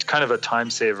 So it's kind of a time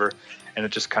saver, and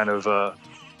it just kind of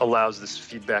allows this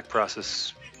feedback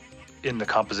process in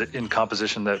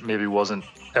composition that maybe wasn't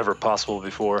ever possible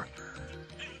before.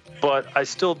 But I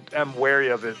still am wary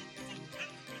of it.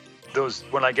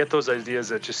 When I get those ideas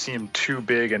that just seem too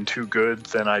big and too good,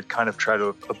 then I kind of try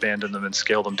to abandon them and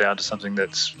scale them down to something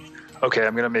that's okay.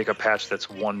 I'm going to make a patch that's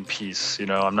one piece. You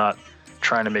know, I'm not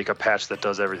trying to make a patch that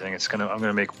does everything. I'm going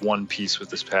to make one piece with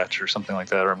this patch or something like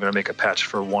that, or I'm going to make a patch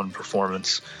for one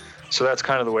performance. So that's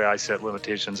kind of the way I set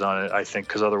limitations on it, I think,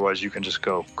 because otherwise you can just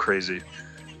go crazy.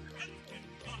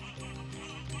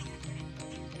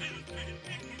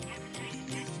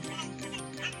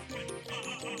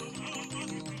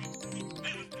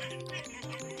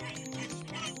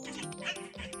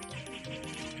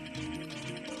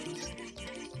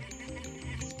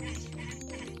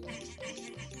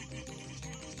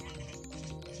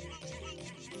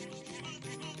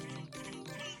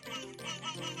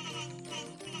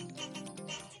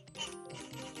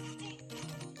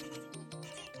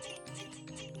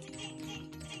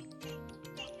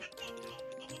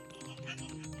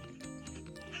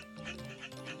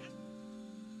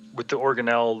 With the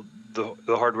Organelle, the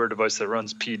hardware device that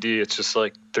runs PD, it's just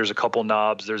like there's a couple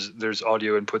knobs, there's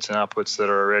audio inputs and outputs that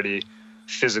are already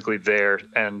physically there,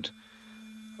 and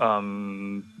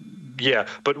yeah.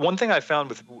 But one thing I found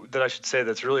that I should say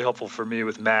that's really helpful for me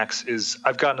with Max is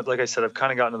I've kind of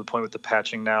gotten to the point with the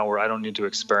patching now where I don't need to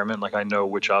experiment. Like I know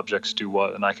which objects do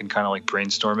what, and I can kind of like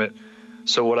brainstorm it.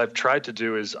 So what I've tried to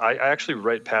do is I actually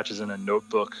write patches in a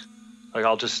notebook. Like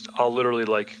I'll literally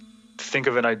like think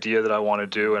of an idea that I want to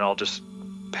do, and I'll just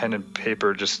pen and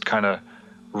paper just kind of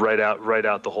write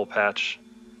out the whole patch,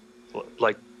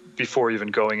 like before even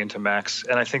going into Max.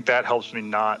 And I think that helps me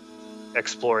not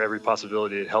explore every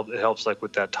possibility. It helps like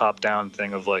with that top down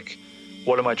thing of like,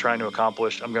 what am I trying to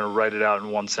accomplish? I'm going to write it out in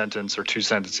one sentence or two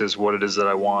sentences, what it is that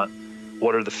I want,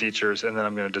 what are the features, and then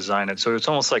I'm going to design it. So it's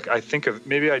almost like I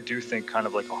do think kind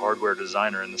of like a hardware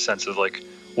designer in the sense of like,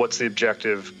 what's the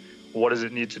objective? What does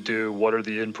it need to do? What are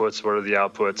the inputs? What are the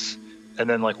outputs? And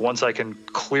then like once I can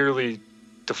clearly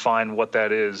define what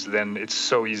that is, then it's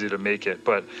so easy to make it.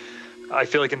 But I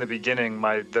feel like in the beginning,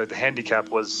 the handicap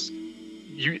was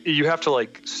you have to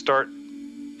like start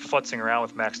futzing around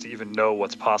with Max to even know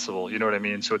what's possible. You know what I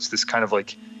mean? So it's this kind of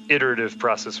like iterative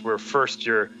process where first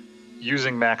you're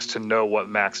using Max to know what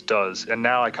Max does. And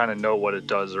now I kind of know what it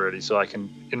does already. So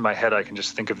in my head, I can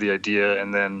just think of the idea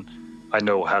and then I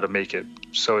know how to make it.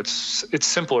 So it's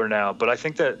simpler now, but I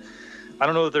think that I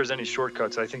don't know that there's any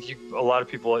shortcuts. I think a lot of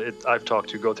people I've talked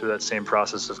to go through that same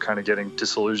process of kind of getting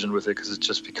disillusioned with it because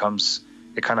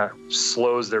it kind of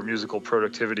slows their musical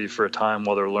productivity for a time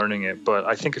while they're learning it. But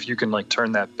I think if you can like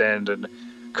turn that bend and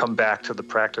come back to the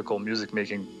practical music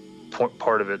making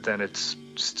part of it, then it's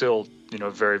still, you know,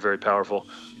 very, very powerful.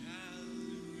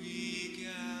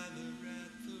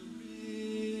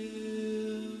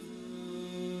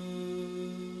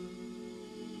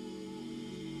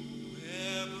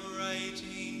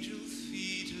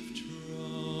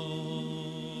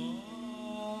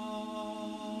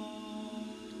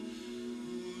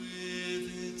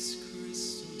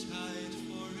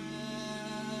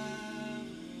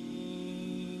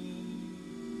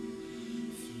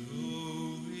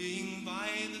 Flowing by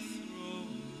the throne.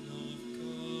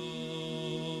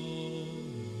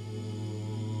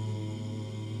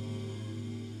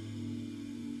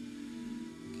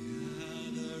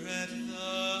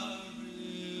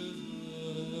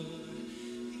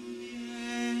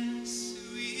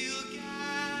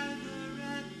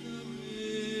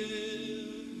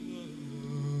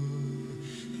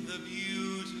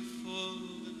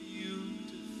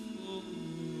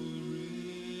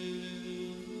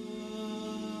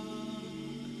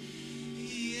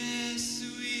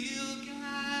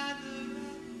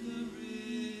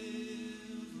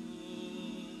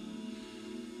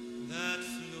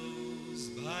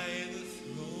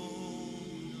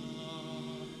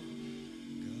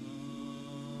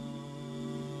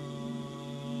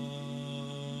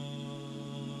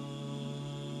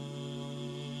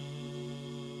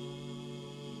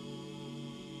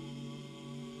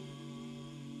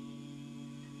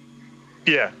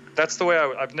 Yeah, that's the way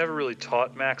I've never really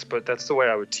taught Max, but that's the way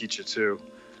I would teach it too.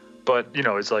 But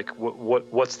it's like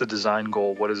what's the design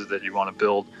goal? What is it that you want to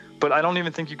build? But I don't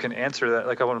even think you can answer that.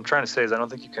 Like what I'm trying to say is I don't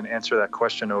think you can answer that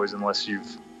question always unless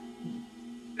you've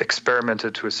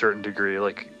experimented to a certain degree.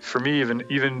 Like for me,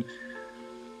 even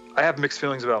I have mixed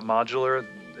feelings about modular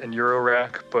and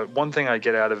Eurorack, but one thing I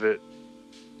get out of it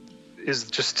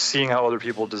is just seeing how other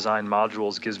people design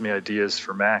modules gives me ideas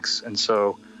for Max. And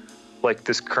so like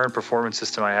this current performance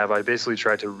system I have, I basically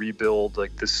tried to rebuild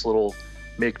like this little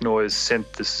make noise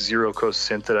synth, this zero coast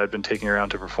synth that I've been taking around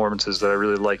to performances that I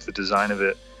really liked the design of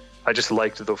it. I just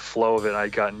liked the flow of it.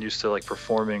 I'd gotten used to like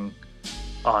performing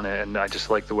on it, and I just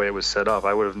liked the way it was set up.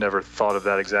 I would have never thought of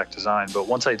that exact design, but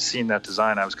once I'd seen that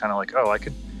design, I was kind of like, oh, I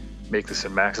could make this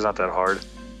in Max. It's not that hard.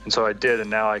 And so I did, and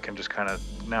now I can just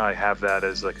now I have that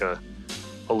as like a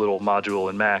little module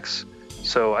in Max.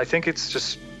 So I think it's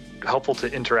just helpful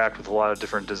to interact with a lot of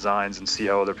different designs and see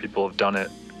how other people have done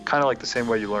it. Kind of like the same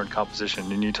way you learn composition.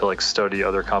 You need to like study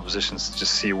other compositions to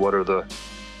just see what are the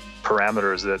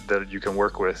parameters that you can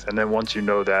work with. And then once you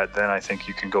know that, then I think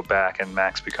you can go back and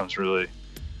Max becomes really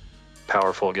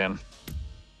powerful again.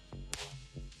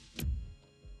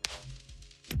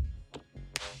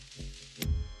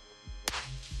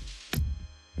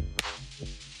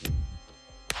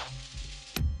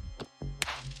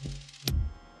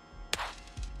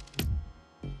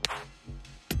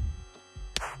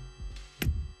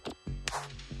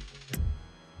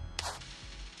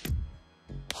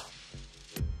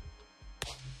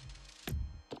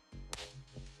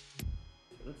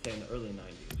 Let's say in the early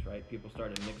 90s, right? People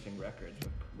started mixing records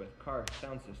with car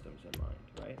sound systems in mind,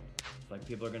 right? It's like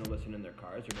people are going to listen in their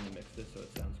cars, you're going to mix this so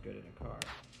it sounds good in a car.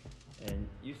 And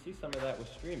you see some of that with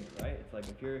streaming, right? It's like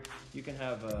if you can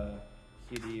have a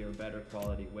CD or better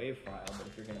quality WAV file, but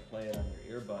if you're going to play it on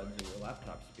your earbuds or your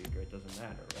laptop speaker, it doesn't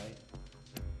matter, right?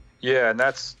 Yeah, and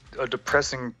that's a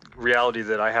depressing reality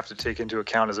that I have to take into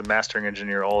account as a mastering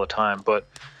engineer all the time. But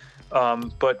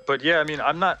yeah, I mean,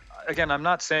 I'm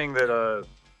not saying that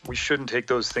we shouldn't take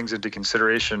those things into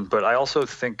consideration, but I also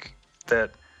think that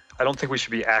I don't think we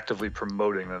should be actively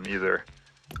promoting them either.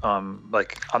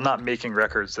 Like I'm not making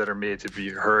records that are made to be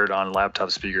heard on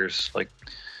laptop speakers. Like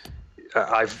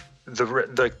the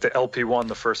LP1,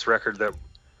 the first record that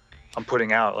I'm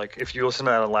putting out, like if you listen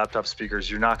to that on laptop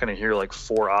speakers, you're not going to hear like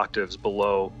 4 octaves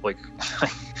below. Like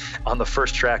on the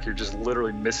first track, you're just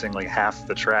literally missing like half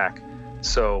the track.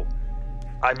 So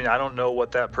I mean, I don't know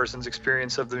what that person's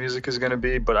experience of the music is going to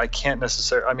be, but I can't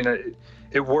necessarily, I mean,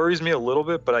 it worries me a little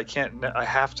bit, but I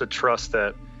have to trust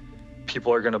that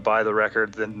people are going to buy the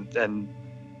record and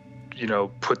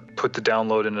put the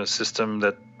download in a system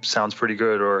that sounds pretty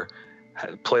good, or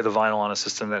play the vinyl on a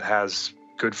system that has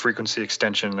good frequency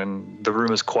extension and the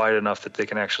room is quiet enough that they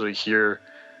can actually hear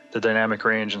the dynamic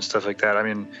range and stuff like that. I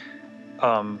mean,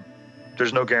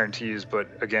 there's no guarantees, but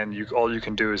again, all you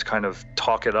can do is kind of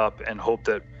talk it up and hope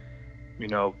that,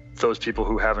 those people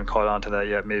who haven't caught on to that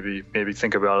yet, maybe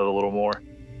think about it a little more.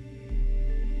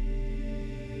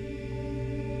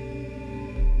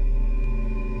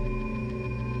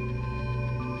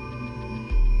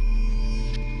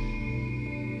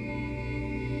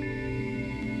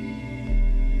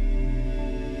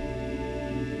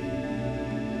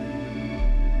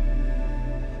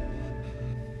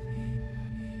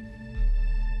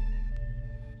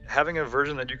 Having a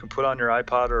version that you can put on your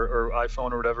iPod or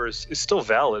iPhone or whatever is still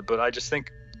valid, but I just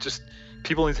think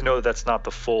people need to know that that's not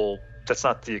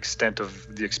the extent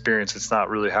of the experience. It's not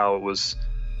really how it was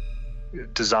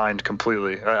designed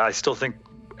completely. I still think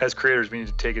as creators we need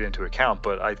to take it into account,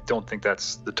 but I don't think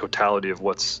that's the totality of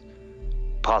what's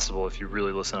possible. If you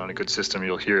really listen on a good system,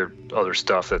 you'll hear other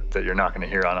stuff that you're not going to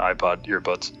hear on iPod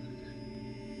earbuds.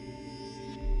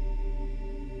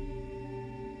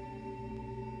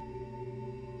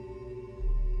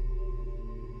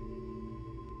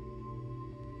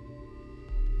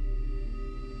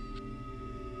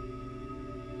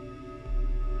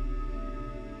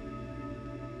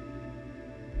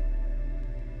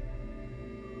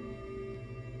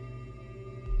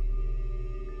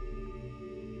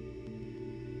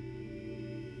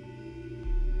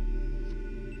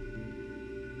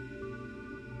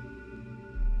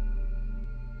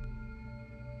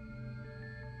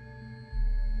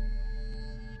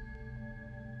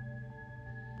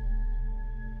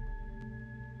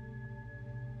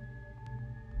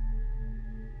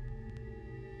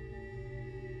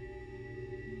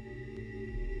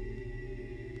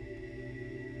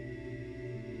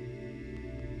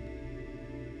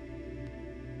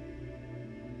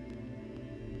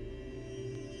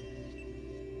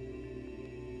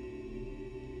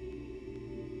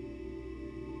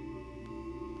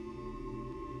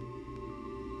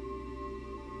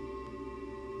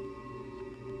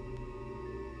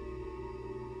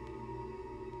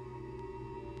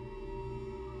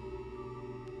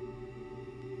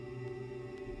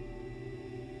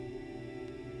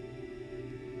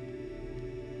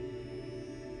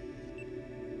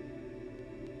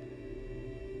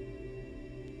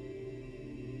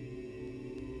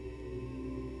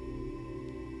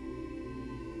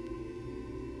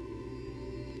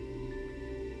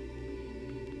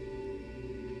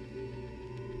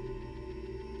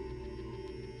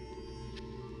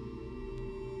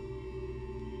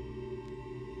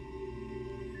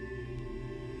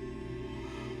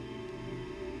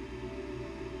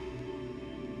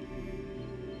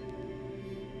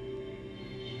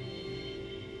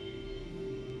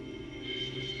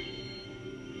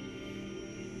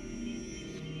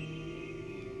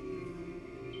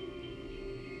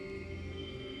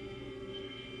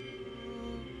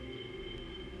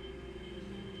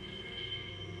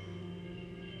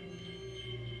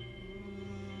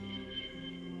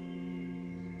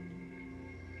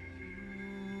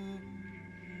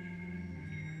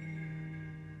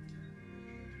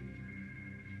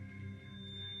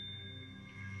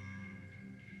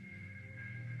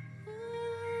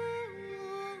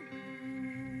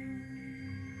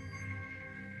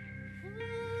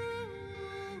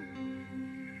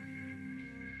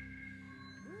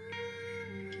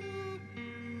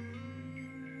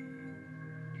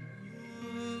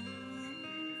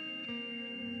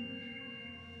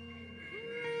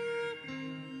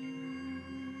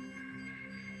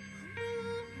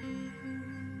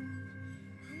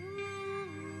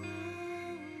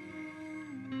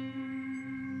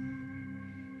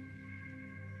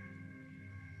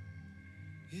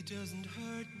 it doesn't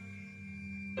hurt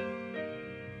me?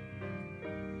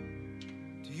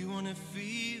 Do you want to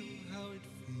feel how it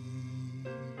feels?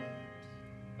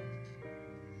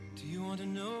 Do you want to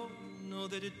know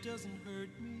that it doesn't hurt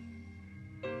me?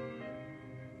 Do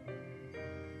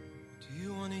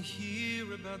you want to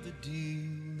hear about the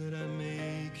deal that I'm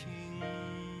making?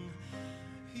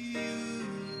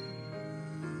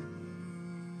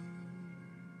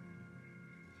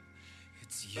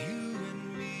 It's you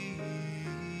and me.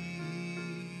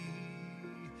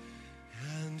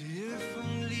 And if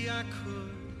only I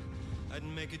could, I'd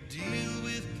make a deal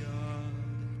with God,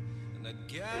 and I'd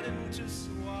get him to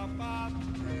swap our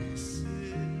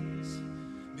places.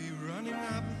 Be running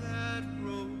up that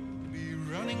road, be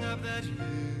running up that hill,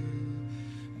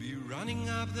 be running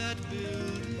up that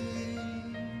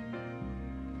building.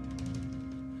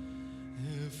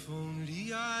 If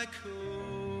only I could.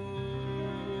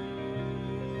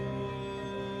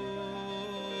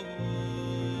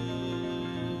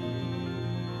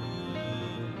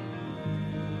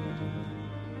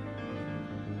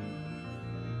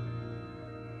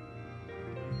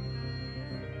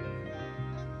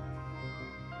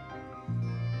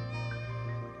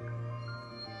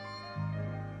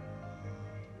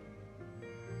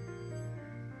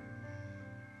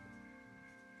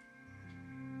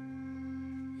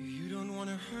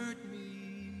 Hurt me.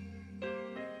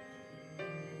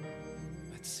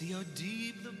 Let's see how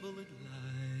deep the bullet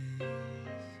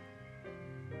lies.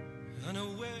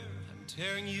 Unaware, I'm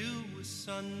tearing you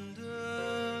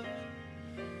asunder.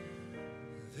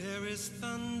 There is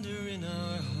thunder in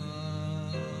our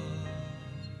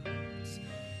hearts.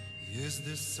 Is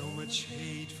there so much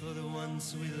hate for the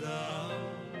ones we love?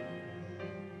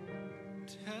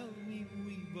 Tell me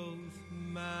we both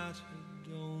matter,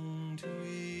 don't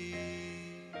we?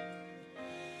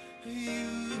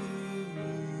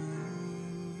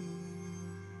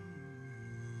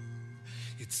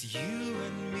 It's you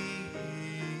and me.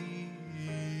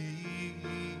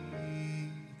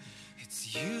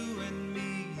 It's you and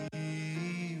me.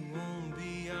 Won't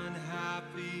be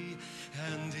unhappy.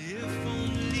 And if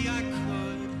only I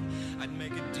could, I'd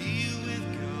make a deal with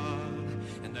God,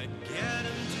 and I'd get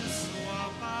him to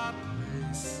swap our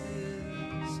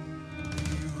places.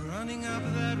 Be running up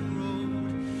that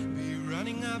road, be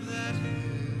running up that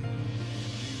hill,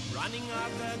 be running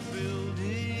up that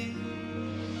building.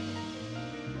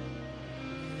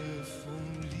 If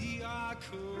only I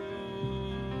could.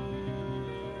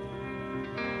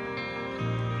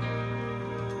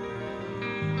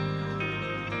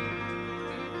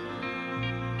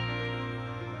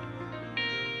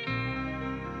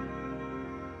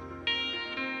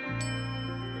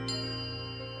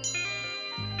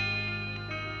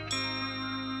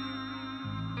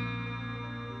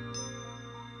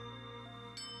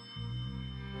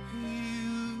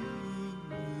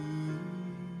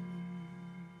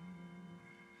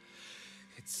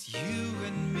 It's you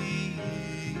and me.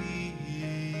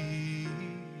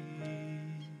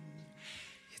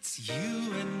 It's you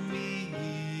and me.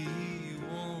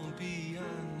 Won't be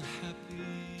unhappy.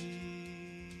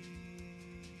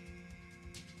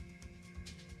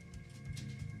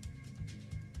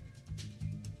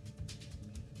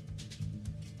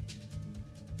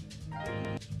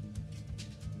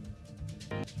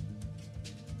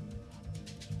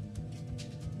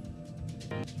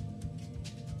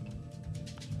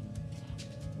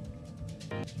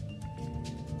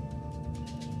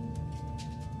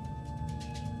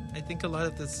 I think a lot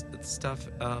of this stuff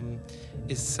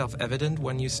is self-evident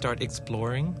when you start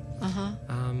exploring.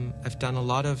 I've done a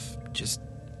lot of just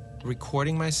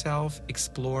recording myself,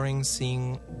 exploring,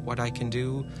 seeing what I can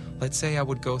do. Let's say I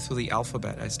would go through the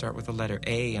alphabet. I start with the letter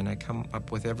A, and I come up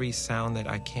with every sound that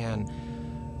I can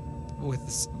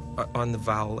on the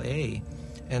vowel A.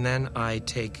 And then I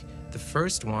take the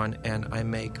first one, and I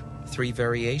make 3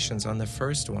 variations on the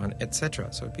first one,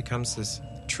 etc. So it becomes this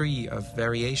tree of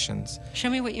variations. Show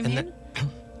me what you mean.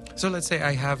 So let's say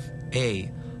I have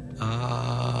A.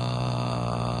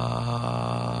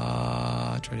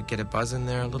 Try to get a buzz in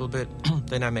there a little bit.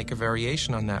 Then I make a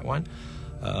variation on that one.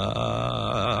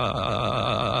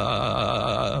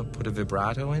 Put a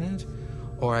vibrato in it.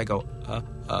 Or I go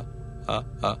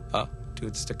do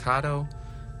it staccato.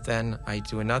 Then I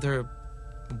do another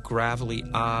gravelly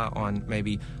on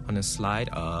maybe on a slide,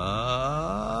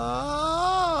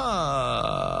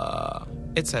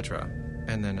 etc.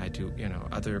 And then I do,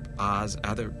 other ahs,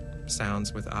 other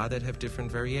sounds with ah that have different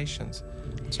variations.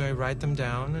 So I write them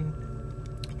down and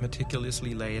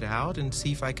meticulously lay it out and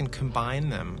see if I can combine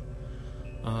them.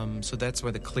 So that's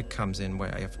where the click comes in,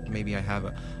 where I have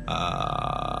a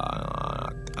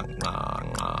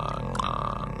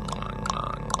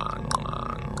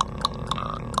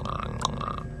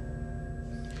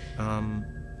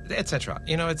etc.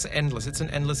 You know, it's endless. It's an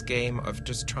endless game of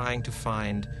just trying to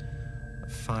find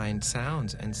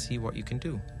sounds and see what you can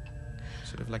do.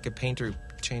 Sort of like a painter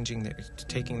taking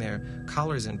their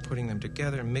colors and putting them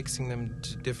together, mixing them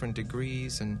to different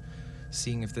degrees, and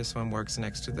seeing if this one works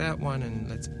next to that one, and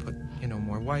let's put, you know,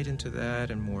 more white into that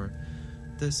and more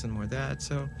this and more that.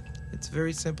 So it's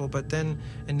very simple. But then,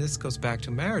 and this goes back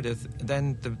to Meredith,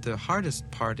 then the hardest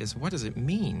part is, what does it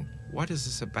mean? What is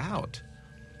this about?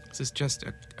 Is this just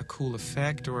a cool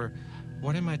effect, or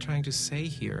what am I trying to say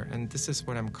here? And this is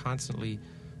what I'm constantly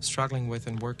struggling with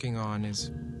and working on,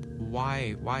 is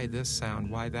why this sound,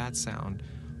 why that sound?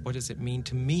 What does it mean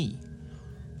to me?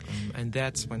 And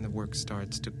that's when the work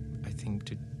starts to, I think,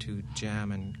 to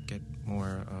jam and get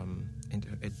more into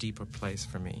a deeper place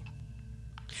for me.